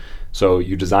selling. So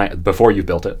you design before you've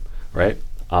built it, right?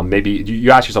 Maybe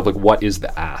you ask yourself, like, what is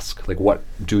the ask? Like, what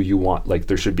do you want? Like,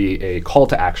 there should be a call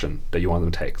to action that you want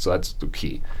them to take. So that's the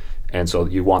key. And so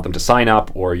you want them to sign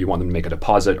up, or you want them to make a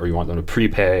deposit, or you want them to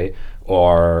prepay,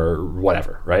 or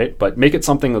whatever, right? But make it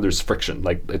something that there's friction.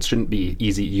 Like, it shouldn't be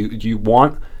easy. You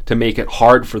want to make it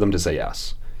hard for them to say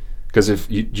yes. Because if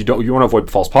you want to avoid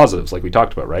false positives, like we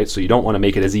talked about, right? So you don't want to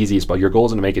make it as easy as, but your goal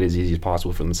is to make it as easy as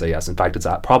possible for them to say yes. In fact, it's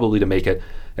probably to make it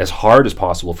as hard as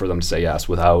possible for them to say yes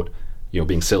without,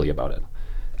 being silly about it.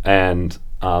 And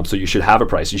so you should have a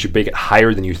price. You should make it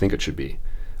higher than you think it should be.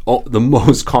 The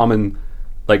most common,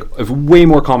 it's way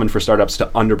more common for startups to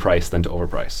underprice than to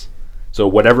overprice. So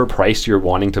whatever price you're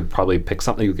wanting to probably pick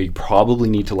something, you probably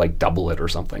need to double it or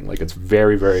something. It's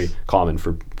very, very common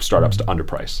for startups to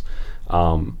underprice.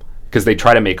 Because they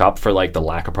try to make up for the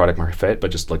lack of product market fit,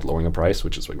 but just lowering the price,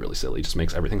 which is really silly, just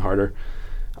makes everything harder.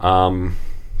 And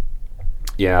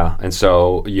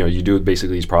so you do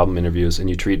basically these problem interviews, and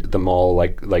you treat them all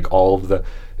like all of the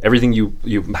everything you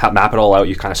map it all out.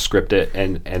 You kind of script it,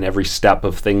 and every step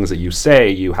of things that you say,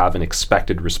 you have an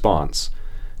expected response,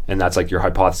 and that's your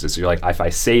hypothesis. You're if I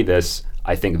say this,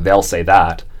 I think they'll say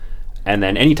that, and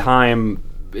then anytime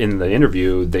in the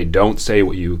interview they don't say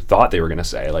what you thought they were going to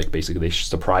say, basically they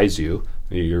surprise you,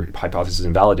 your hypothesis is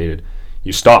invalidated,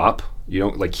 you stop, you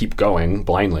don't keep going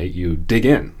blindly, you dig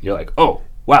in, you're oh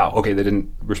wow, okay, they didn't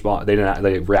respond, they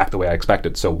react the way I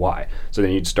expected, so why? So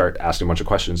then you'd start asking a bunch of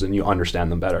questions and you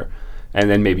understand them better, and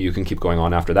then maybe you can keep going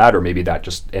on after that, or maybe that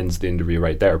just ends the interview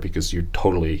right there because you're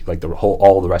totally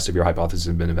all the rest of your hypotheses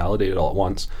have been invalidated all at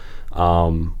once.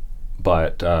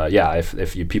 But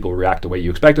if people react the way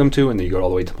you expect them to, and then you go all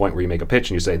the way to the point where you make a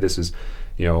pitch and you say, this is,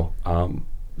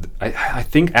 I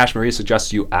think Ash Marie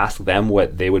suggests you ask them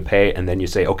what they would pay, and then you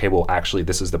say, okay, well, actually,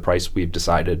 this is the price we've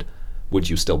decided. Would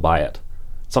you still buy it?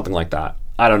 Something like that.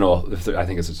 I don't know if I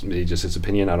think it's just his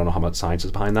opinion. I don't know how much science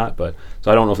is behind that,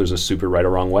 so I don't know if there's a super right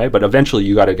or wrong way. But eventually,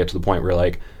 you got to get to the point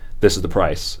where this is the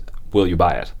price. Will you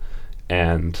buy it?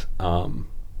 And and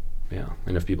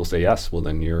if people say yes, well,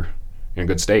 then you're in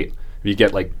good state. If you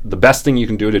get the best thing you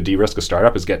can do to de-risk a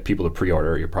startup is get people to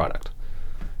pre-order your product,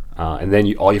 and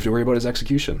then all you have to worry about is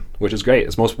execution, which is great.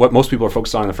 It's what most people are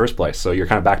focused on in the first place. So you're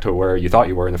kind of back to where you thought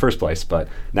you were in the first place, but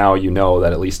now you know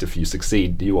that at least if you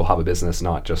succeed, you will have a business,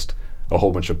 not just a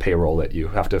whole bunch of payroll that you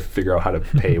have to figure out how to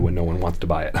pay when no one wants to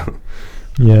buy it.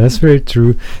 Yeah, that's very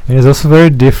true, and it's also very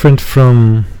different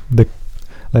from the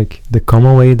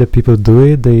common way that people do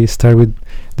it. They start with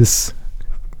this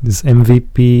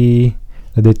MVP.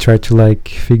 They try to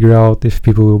figure out if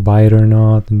people will buy it or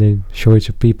not, and they show it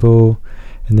to people,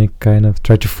 and they kind of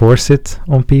try to force it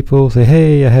on people. Say,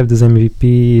 hey, I have this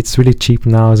MVP, it's really cheap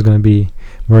now, it's going to be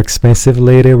more expensive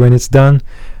later when it's done.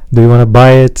 Do you want to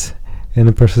buy it? And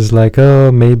the person's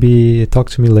oh, maybe talk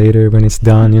to me later when it's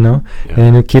done, Yeah.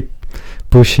 And you keep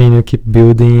pushing, you keep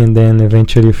building, and then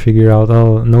eventually you figure out,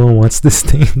 oh, no one wants this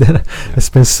thing that I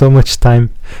spent so much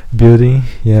time building.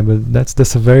 Yeah, but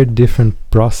that's a very different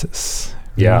process.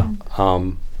 Yeah.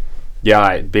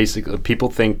 Basically, people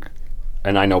think,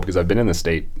 and I know because I've been in this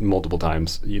state multiple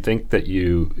times, you think that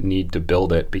you need to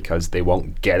build it because they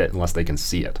won't get it unless they can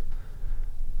see it.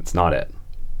 It's not it.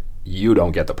 You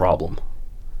don't get the problem.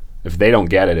 If they don't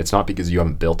get it, it's not because you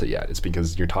haven't built it yet. It's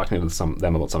because you're talking to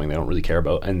them about something they don't really care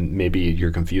about, and maybe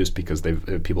you're confused because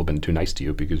people have been too nice to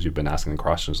you because you've been asking them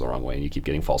questions the wrong way, and you keep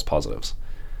getting false positives.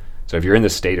 So if you're in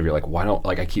this state of you're why don't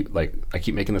I keep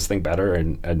making this thing better,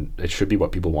 and it should be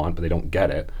what people want, but they don't get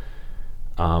it,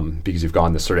 because you've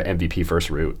gone this sort of MVP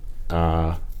first route.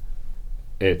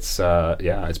 It's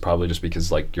probably just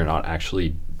because you're not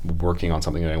actually working on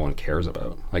something that anyone cares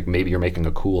about. Maybe you're making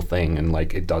a cool thing and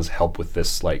it does help with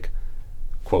this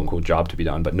quote unquote job to be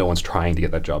done, but no one's trying to get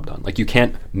that job done. You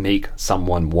can't make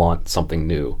someone want something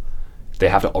new. They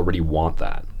have to already want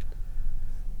that,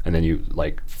 and then you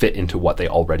fit into what they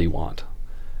already want.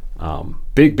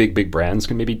 Big brands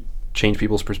can maybe change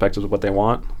people's perspectives of what they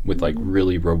want with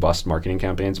really robust marketing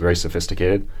campaigns, very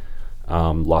sophisticated,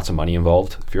 lots of money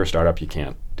involved. If you're a startup, you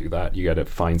can't do that. You got to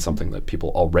find something that people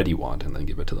already want and then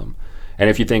give it to them. And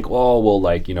if you think, oh well,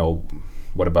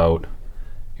 what about,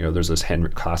 there's this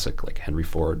classic Henry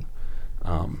Ford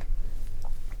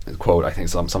quote. I think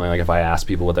something if I asked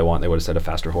people what they want, they would have said a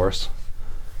faster horse.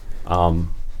 I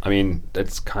mean,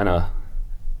 it's kind of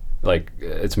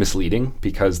it's misleading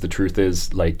because the truth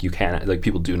is you can't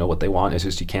people do know what they want. It's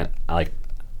just you can't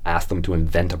ask them to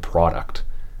invent a product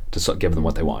to give them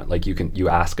what they want. You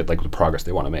ask it the progress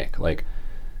they want to make.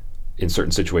 In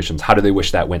certain situations, how do they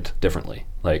wish that went differently?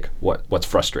 What's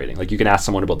frustrating? You can ask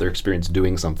someone about their experience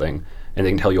doing something, and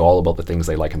they can tell you all about the things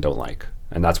they like and don't like.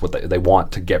 And that's what they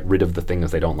want, to get rid of the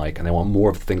things they don't like, and they want more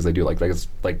of the things they do. It's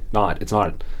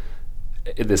not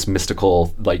this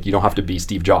mystical, you don't have to be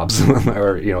Steve Jobs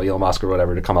or Elon Musk or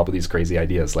whatever to come up with these crazy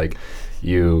ideas. I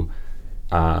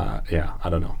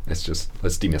don't know. It's just,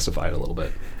 let's demystify it a little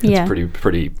bit. Yeah. It's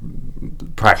pretty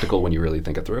practical when you really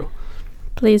think it through.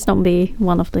 Please don't be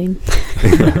one of them.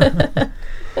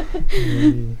 Let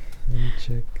me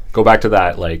check. Go back to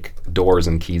that like doors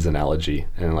and keys analogy,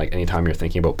 and like anytime you're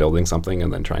thinking about building something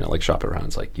and then trying to like shop it around,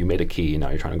 it's like you made a key, now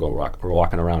you're trying to go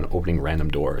walking around opening random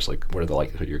doors. Like, what are the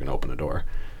likelihood you're going to open a door?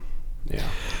 Yeah.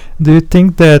 Do you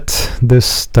think that the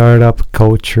startup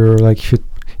culture, like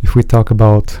if we talk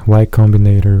about Y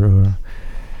Combinator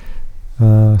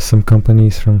or some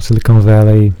companies from Silicon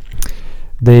Valley,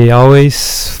 they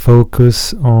always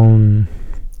focus on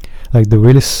like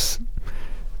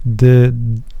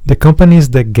the companies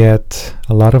that get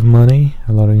a lot of money,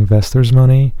 a lot of investors'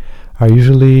 money, are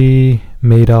usually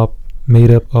made up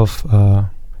of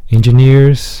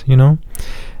engineers, you know.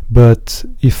 But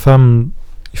if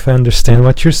I understand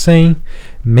what you're saying,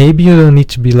 maybe you don't need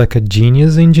to be like a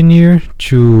genius engineer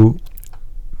to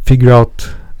figure out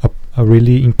a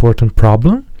really important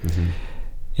problem.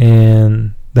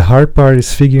 And the hard part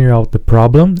is figuring out the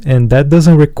problem, and that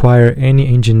doesn't require any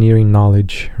engineering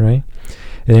knowledge, right?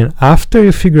 And then after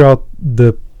you figure out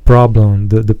the problem,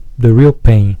 the real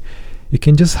pain, you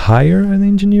can just hire an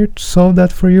engineer to solve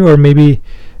that for you, or maybe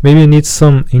you need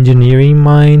some engineering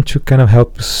mind to kind of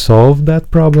help you solve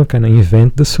that problem, kind of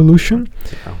invent the solution.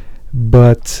 Yeah.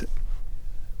 But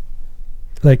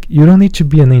like, you don't need to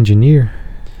be an engineer,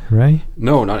 right?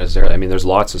 No, not necessarily. I mean, there's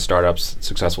lots of startups,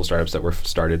 successful startups that were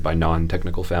started by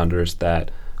non-technical founders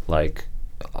that like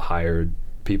hired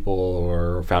people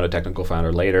or found a technical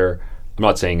founder later. I'm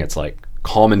not saying it's like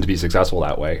common to be successful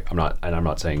that way. I'm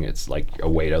not saying it's like a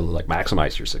way to like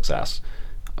maximize your success,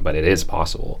 but it is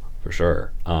possible for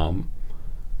sure.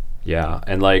 Yeah,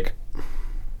 and like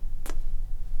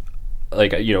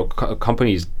you know,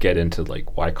 companies get into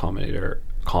like Y Combinator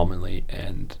commonly,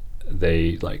 and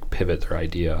they like pivot their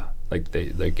idea. Like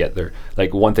they get their,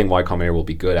 like, one thing Y Combinator will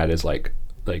be good at is like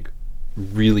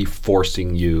really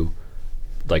forcing you,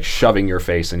 like shoving your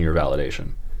face in your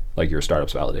validation, like your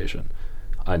startup's validation,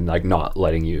 and like not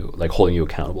letting you, like holding you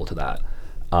accountable to that.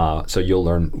 So you'll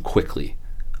learn quickly.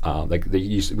 Like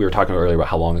we were talking earlier about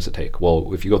how long does it take.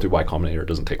 Well, if you go through Y Combinator, it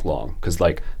doesn't take long, because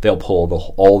like they'll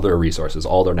pull all their resources,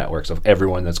 all their networks of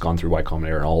everyone that's gone through Y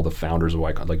Combinator, and all the founders of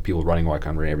Y Combinator, like people running Y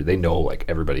Combinator, they know like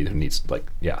everybody who needs,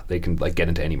 like, yeah, they can like get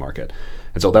into any market,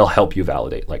 and so they'll help you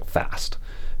validate like fast.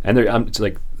 And they're it's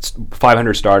like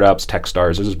 500 startups,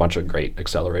 Techstars. There's a bunch of great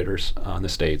accelerators in the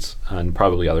States, and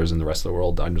probably others in the rest of the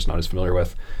world I'm just not as familiar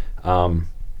with.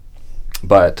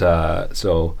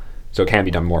 So it can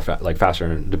be done more faster,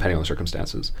 depending on the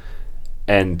circumstances.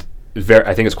 And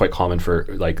I think it's quite common for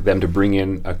like them to bring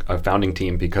in a founding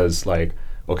team, because like,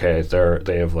 okay, they're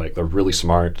really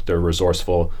smart, they're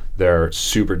resourceful, they're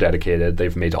super dedicated,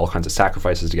 they've made all kinds of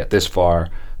sacrifices to get this far.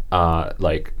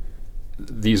 Like,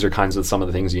 these are kinds of some of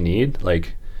the things you need.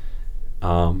 Like,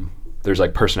 there's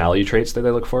like personality traits that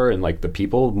they look for in like the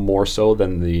people, more so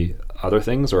than the other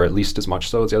things, or at least as much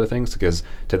so as the other things, because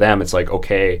to them it's like,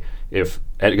 okay,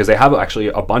 because they have actually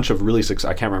a bunch of really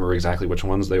I can't remember exactly which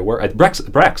ones they were.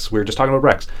 Brex, we were just talking about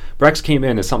Brex. Brex came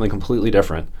in as something completely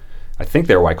different. I think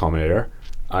they were Y Combinator.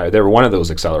 They were one of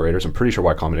those accelerators. I'm pretty sure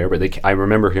Y Combinator, but I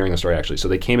remember hearing the story actually. So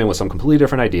they came in with some completely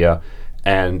different idea,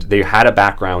 and they had a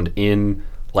background in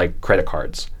like credit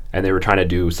cards, and they were trying to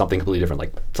do something completely different,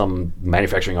 like some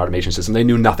manufacturing automation system they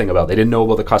knew nothing about. They didn't know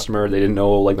about the customer, they didn't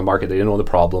know like the market, they didn't know the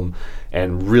problem,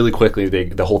 and really quickly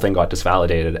the whole thing got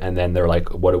disvalidated. And then they're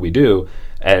like, what do we do?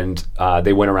 And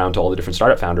they went around to all the different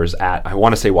startup founders at, I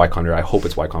want to say Y Combinator, I hope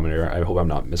it's Y Combinator, I hope I'm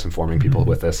not misinforming people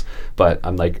with this, but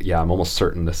I'm like, yeah, I'm almost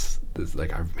certain this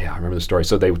like, I remember the story.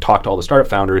 So they talked to all the startup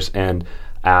founders and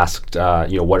asked,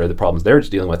 what are the problems they're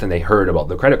dealing with, and they heard about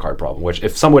the credit card problem, which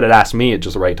if someone had asked me at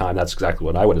just the right time, that's exactly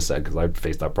what I would have said, because I've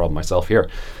faced that problem myself here.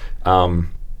 And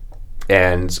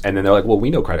then they're like, well, we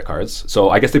know credit cards.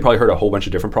 So I guess they probably heard a whole bunch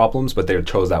of different problems, but they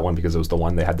chose that one because it was the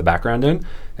one they had the background in,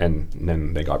 and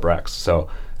then they got Brex. So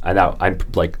I'm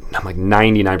like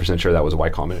 99% sure that was a Y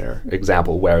Combinator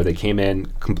example, where they came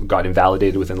in, got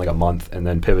invalidated within like a month, and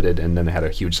then pivoted, and then they had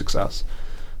a huge success.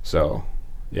 So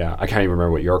yeah, I can't even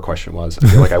remember what your question was. I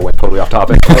feel like I went totally off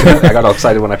topic. I got all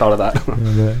excited when I thought of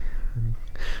that.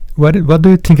 What do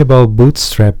you think about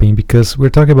bootstrapping? Because we're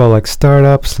talking about like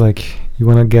startups, like you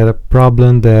want to get a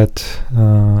problem that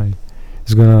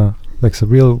is gonna, like, it's a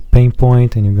real pain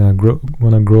point, and you're gonna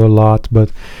want to grow a lot. But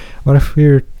what if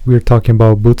we're talking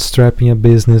about bootstrapping a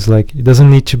business? Like, it doesn't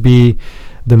need to be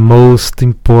the most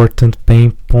important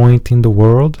pain point in the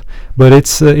world, but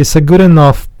it's a good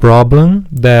enough problem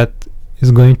that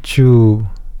is going to,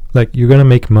 like, you're gonna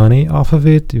make money off of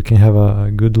it, you can have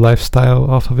a good lifestyle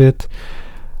off of it,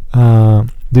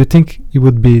 Do you think it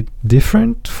would be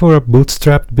different for a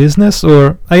bootstrapped business,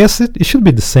 or I guess it should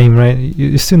be the same, right?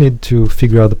 You still need to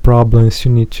figure out the problems,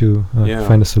 you need to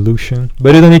find a solution,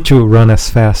 but you don't need to run as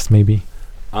fast, maybe.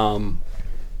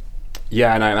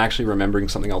 Yeah, and I'm actually remembering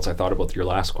something else I thought about your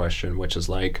last question, which is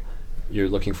like, you're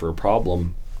looking for a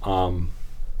problem, and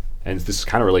this is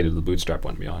kind of related to the bootstrap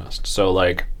one, to be honest. So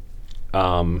like,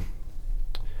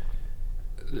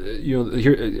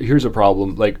 here's a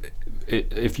problem. Like,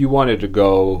 if you wanted to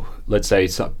go, let's say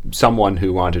someone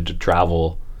who wanted to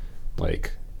travel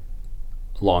like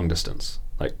long distance,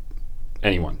 like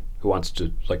anyone who wants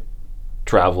to like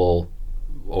travel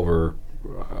over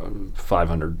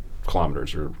 500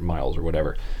 kilometers or miles or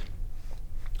whatever,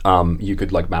 you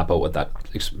could like map out what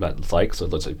that's like. So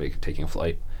let's say taking a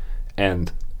flight,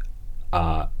 and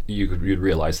you'd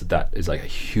realize that is like a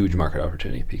huge market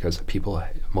opportunity, because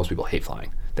most people hate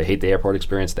flying. They hate the airport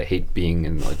experience. They hate being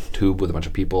in a tube with a bunch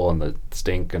of people and the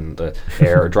stink and the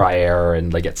dry air, and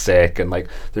they get sick, and like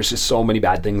there's just so many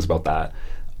bad things about that.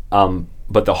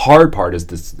 But the hard part is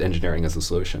this engineering as the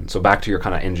solution. So back to your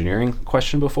kind of engineering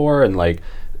question before, and like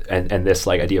and this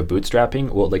like idea of bootstrapping.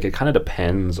 Well, like it kind of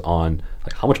depends on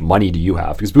like how much money do you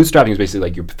have, because bootstrapping is basically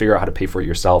like you figure out how to pay for it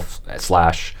yourself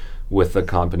 / with the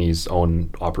company's own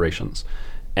operations.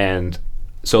 And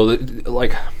so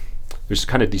like there's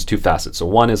kind of these two facets. So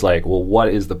one is like, well, what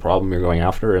is the problem you're going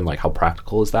after, and like how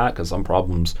practical is that? Because some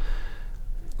problems,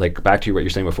 like back to what you're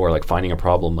saying before, like finding a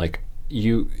problem, like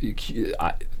you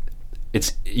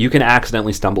can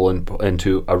accidentally stumble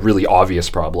into a really obvious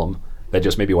problem that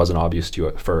just maybe wasn't obvious to you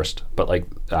at first, but like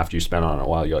after you spend on it a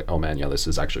while, you're like, oh man, yeah, this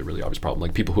is actually a really obvious problem.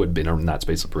 Like people who had been in that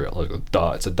space of real, like,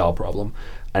 duh, it's a dull problem,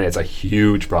 and it's a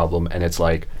huge problem, and it's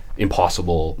like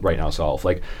impossible right now to solve.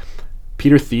 Like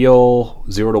Peter Thiel,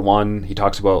 0 to 1, he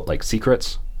talks about like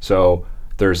secrets. So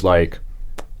there's like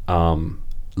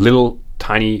little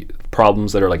tiny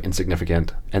problems that are like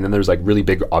insignificant, and then there's like really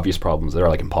big obvious problems that are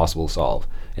like impossible to solve.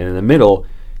 And in the middle,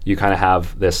 you kind of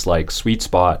have this like sweet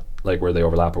spot, like where they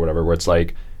overlap or whatever, where it's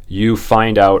like you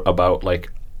find out about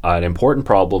like an important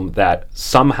problem that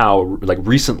somehow like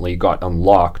recently got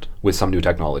unlocked with some new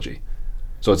technology.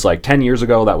 So it's like 10 years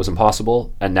ago that was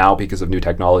impossible, and now because of new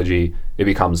technology it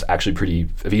becomes actually pretty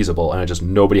feasible, and it just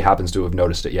nobody happens to have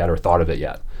noticed it yet or thought of it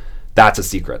yet. That's a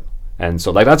secret. And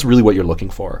so like that's really what you're looking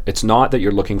for. It's not that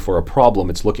you're looking for a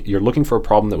problem, you're looking for a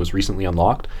problem that was recently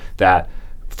unlocked, that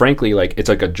frankly, like it's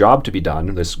like a job to be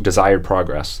done, this desired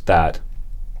progress that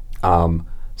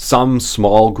some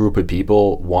small group of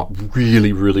people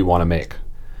really want to make.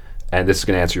 And this is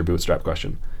going to answer your bootstrap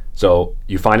question. So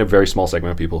you find a very small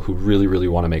segment of people who really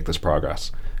want to make this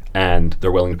progress, and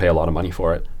they're willing to pay a lot of money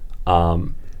for it.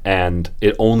 And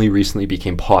it only recently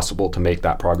became possible to make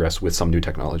that progress with some new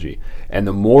technology. And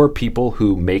the more people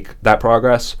who make that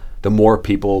progress, the more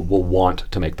people will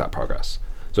want to make that progress.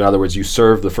 So in other words, you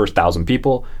serve the first 1,000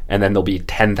 people, and then there'll be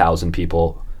 10,000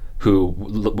 people who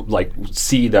like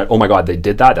see that, oh my God, they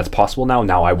did that. That's possible now.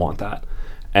 Now I want that.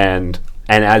 And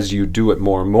as you do it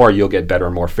more and more, you'll get better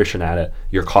and more efficient at it.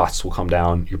 Your costs will come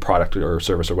down. Your product or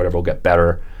service or whatever will get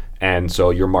better. And so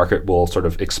your market will sort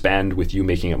of expand with you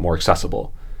making it more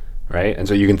accessible, right? And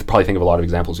so you can probably think of a lot of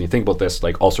examples. When you think about this,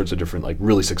 like all sorts of different like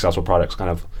really successful products kind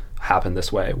of happen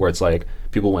this way, where it's like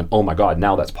people went, oh my God,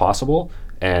 now that's possible,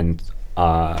 and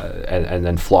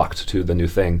then flocked to the new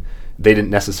thing. They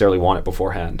didn't necessarily want it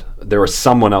beforehand. There was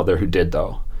someone out there who did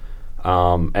though.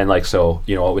 And like, so,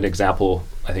 you know, an example,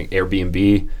 I think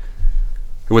Airbnb,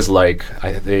 it was like,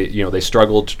 they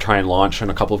struggled to try and launch on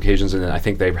a couple of occasions. And then I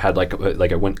think they had like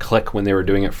it went click when they were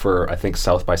doing it for, I think,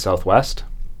 South by Southwest,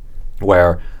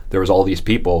 where there was all these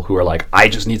people who are like, I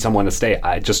just need someone to stay.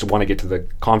 I just want to get to the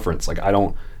conference. Like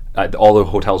all the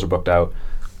hotels are booked out.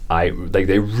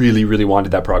 They really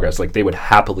wanted that progress. Like they would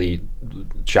happily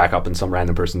shack up in some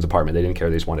random person's apartment. They didn't care.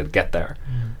 They just wanted to get there.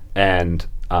 And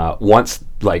once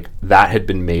like that had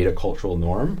been made a cultural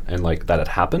norm, and like that had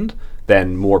happened,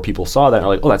 then more people saw that and are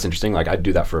like, oh, that's interesting. Like I'd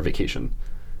do that for a vacation.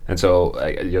 And so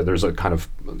there's a kind of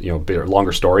bit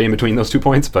longer story in between those 2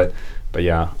 points, but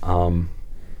yeah.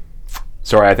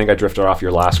 Sorry, I think I drifted off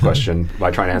your last question by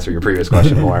trying to answer your previous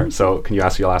question more. So can you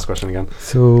ask your last question again?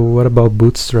 So what about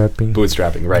bootstrapping?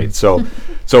 Bootstrapping, right.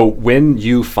 So when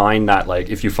you find that, like,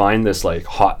 if you find this like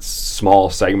hot, small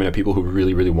segment of people who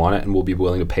really want it and will be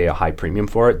willing to pay a high premium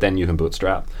for it, then you can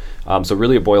bootstrap. So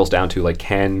really it boils down to like,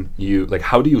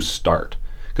 how do you start?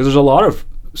 Because there's a lot of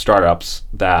startups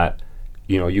that,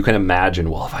 you can imagine,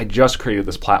 well, if I just created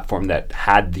this platform that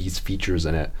had these features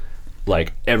in it,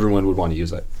 like everyone would want to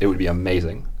use it. It would be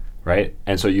amazing. right?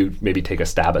 And so you maybe take a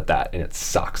stab at that and it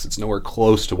sucks. It's nowhere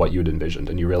close to what you had envisioned.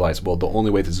 And you realize, well, the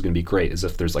only way this is going to be great is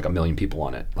if there's like 1 million people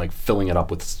on it, like filling it up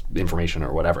with information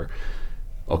or whatever.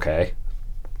 Okay,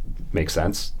 makes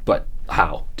sense. But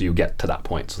how do you get to that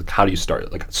point? So like, how do you start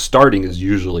it? Like, starting is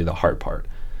usually the hard part.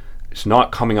 It's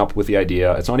not coming up with the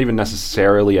idea. It's not even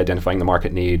necessarily identifying the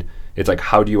market need. It's like,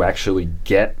 how do you actually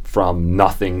get from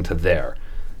nothing to there?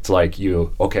 It's like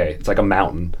it's like a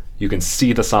mountain. You can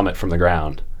see the summit from the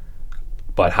ground,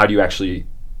 but how do you actually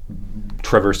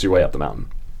traverse your way up the mountain?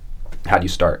 How do you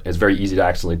start? It's very easy to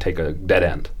accidentally take a dead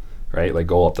end, right? Like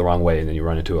go up the wrong way and then you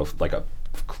run into a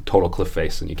total cliff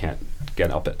face and you can't get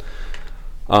up it.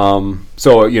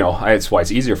 So it's why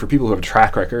it's easier for people who have a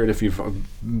track record. If you've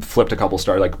flipped a couple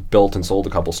built and sold a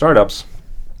couple startups,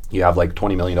 you have like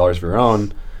 $20 million of your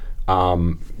own,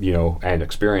 and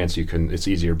experience. It's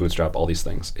easier to bootstrap all these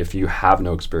things. If you have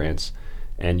no experience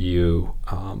and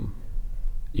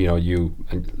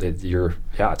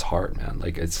it's hard, man.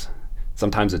 Like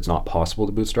sometimes it's not possible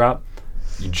to bootstrap.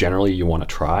 You want to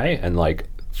try, and like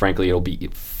frankly, it'll be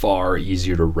far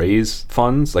easier to raise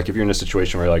funds. Like if you're in a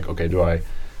situation where you're like, okay, do I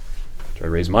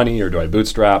raise money or do I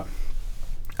bootstrap?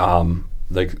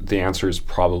 Like the answer is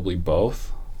probably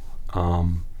both.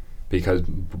 Because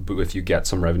if you get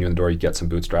some revenue in the door, you get some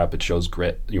bootstrap, it shows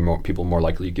grit. People more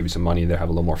likely to give you some money. They have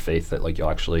a little more faith that like you'll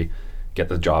actually get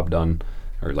the job done,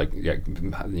 or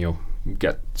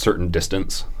get certain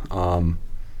distance.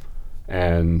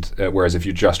 Whereas if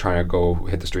you're just trying to go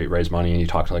hit the street, raise money, and you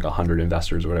talk to like 100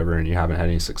 investors or whatever, and you haven't had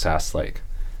any success, like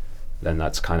then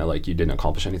that's kind of like you didn't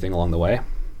accomplish anything along the way.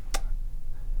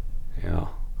 Yeah.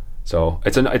 So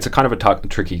it's a kind of a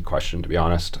tricky question, to be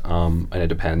honest, and it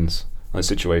depends on the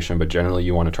situation. But generally,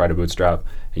 you want to try to bootstrap,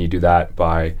 and you do that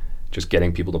by just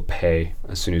getting people to pay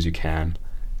as soon as you can.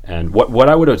 And what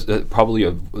I would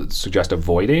probably suggest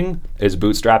avoiding is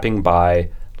bootstrapping by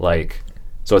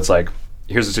so it's like,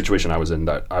 here's the situation I was in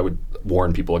that I would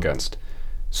warn people against.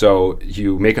 So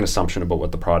you make an assumption about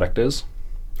what the product is,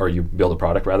 or you build a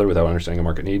product rather without understanding a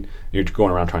market need. You're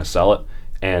going around trying to sell it,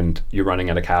 and you're running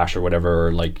out of cash or whatever,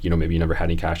 or maybe you never had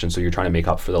any cash, and so you're trying to make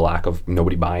up for the lack of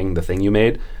nobody buying the thing you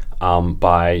made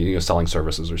by selling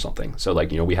services or something. So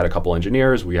we had a couple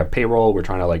engineers, we have payroll, we're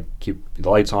trying to keep the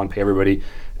lights on, pay everybody.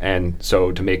 And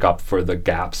so to make up for the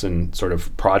gaps in sort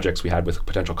of projects we had with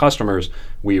potential customers,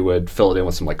 we would fill it in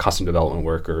with some custom development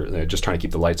work, or just trying to keep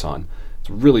the lights on.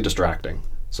 It's really distracting.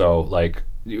 So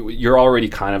you're already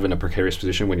kind of in a precarious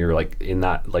position when you're in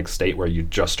that state where you're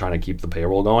just trying to keep the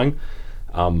payroll going.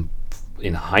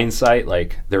 In hindsight,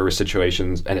 there were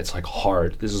situations, and it's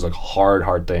hard. This is a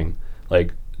hard thing.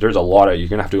 There's a lot of, you're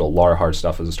gonna have to do a lot of hard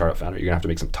stuff as a startup founder. You're gonna have to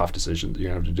make some tough decisions. You're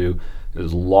gonna have to do,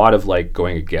 there's a lot of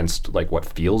going against what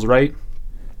feels right.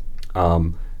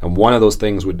 And one of those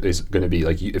things is going to be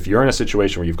if you're in a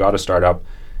situation where you've got a startup,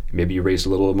 maybe you raised a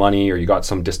little money, or you got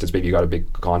some distance, maybe you got a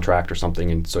big contract or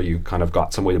something, and so you kind of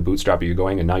got some way to bootstrap you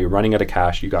going, and now you're running out of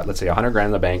cash. You got, let's say, $100,000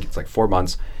 in the bank. It's 4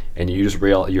 months, and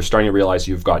you're starting to realize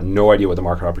you've got no idea what the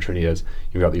market opportunity is.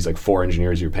 You've got these 4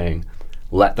 engineers you're paying.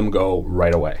 Let them go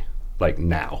right away,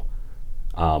 now.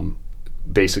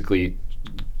 Basically,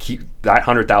 keep that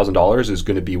 $100,000 is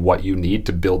going to be what you need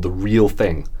to build the real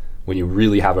thing when you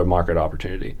really have a market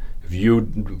opportunity. If you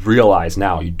realize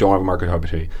now you don't have a market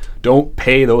opportunity, don't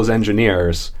pay those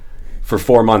engineers for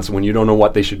 4 months when you don't know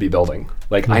what they should be building.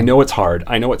 I know it's hard.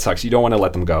 I know it sucks. You don't want to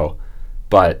let them go.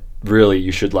 But really,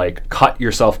 you should cut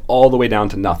yourself all the way down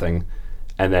to nothing,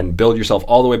 and then build yourself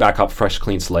all the way back up, fresh,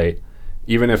 clean slate.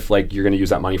 Even if you're going to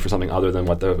use that money for something other than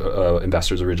what the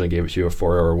investors originally gave it to you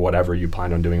for, or whatever you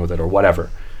planned on doing with it, or whatever.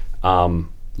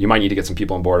 You might need to get some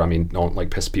people on board. I mean, don't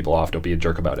piss people off. Don't be a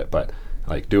jerk about it. But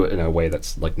do it in a way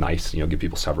that's nice. Give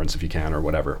people severance if you can, or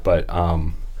whatever. But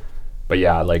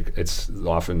yeah, it's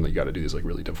often you got to do these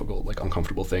really difficult,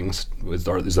 uncomfortable things. Is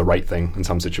the right thing in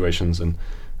some situations. And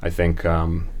I think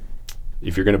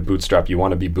if you're going to bootstrap, you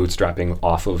want to be bootstrapping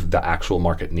off of the actual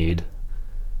market need,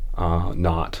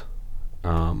 not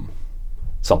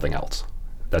something else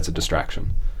that's a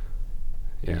distraction.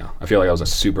 Yeah, I feel like that was a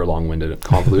super long-winded,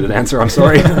 convoluted answer. I'm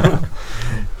sorry.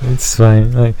 It's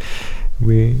fine.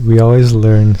 We always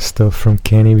learn stuff from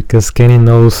Kenny, because Kenny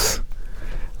knows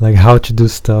how to do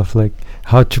stuff,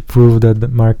 how to prove that the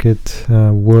market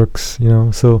works.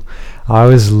 So I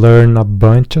always learn a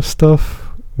bunch of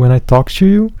stuff when I talk to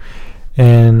you,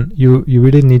 and you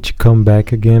really need to come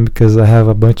back again, because I have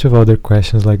a bunch of other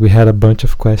questions. We had a bunch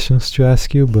of questions to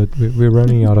ask you, but we're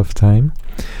running out of time.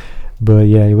 But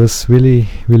yeah, it was really,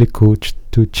 really cool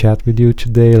to chat with you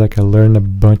today. I learned a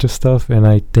bunch of stuff, and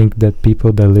I think that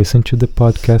people that listen to the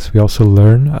podcast, we also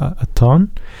learn a ton.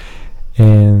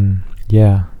 And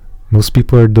yeah, most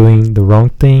people are doing the wrong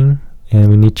thing, and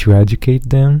we need to educate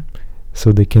them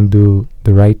so they can do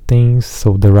the right things,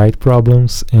 solve the right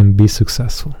problems, and be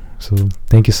successful. So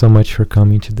thank you so much for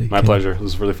coming today. My pleasure. This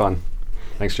was really fun.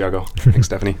 Thanks, Thiago. Thanks,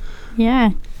 Stephanie.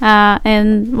 Yeah.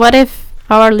 And what if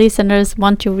our listeners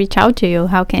want to reach out to you?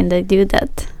 How can they do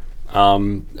that?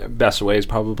 Best way is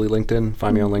probably LinkedIn.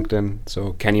 Find me on LinkedIn.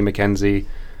 So Kenny MacKenzie,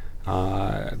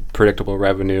 predictable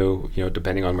revenue,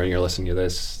 depending on when you're listening to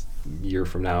this, year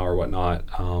from now or whatnot.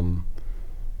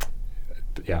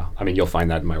 You'll find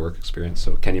that in my work experience.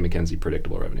 So Kenny MacKenzie,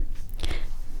 predictable revenue.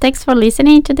 Thanks for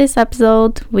listening to this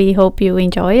episode. We hope you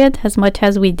enjoy it as much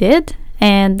as we did.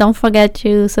 And don't forget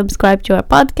to subscribe to our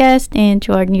podcast and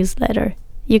to our newsletter.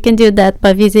 You can do that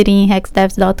by visiting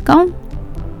hexdevs.com.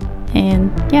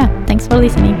 And thanks for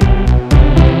listening.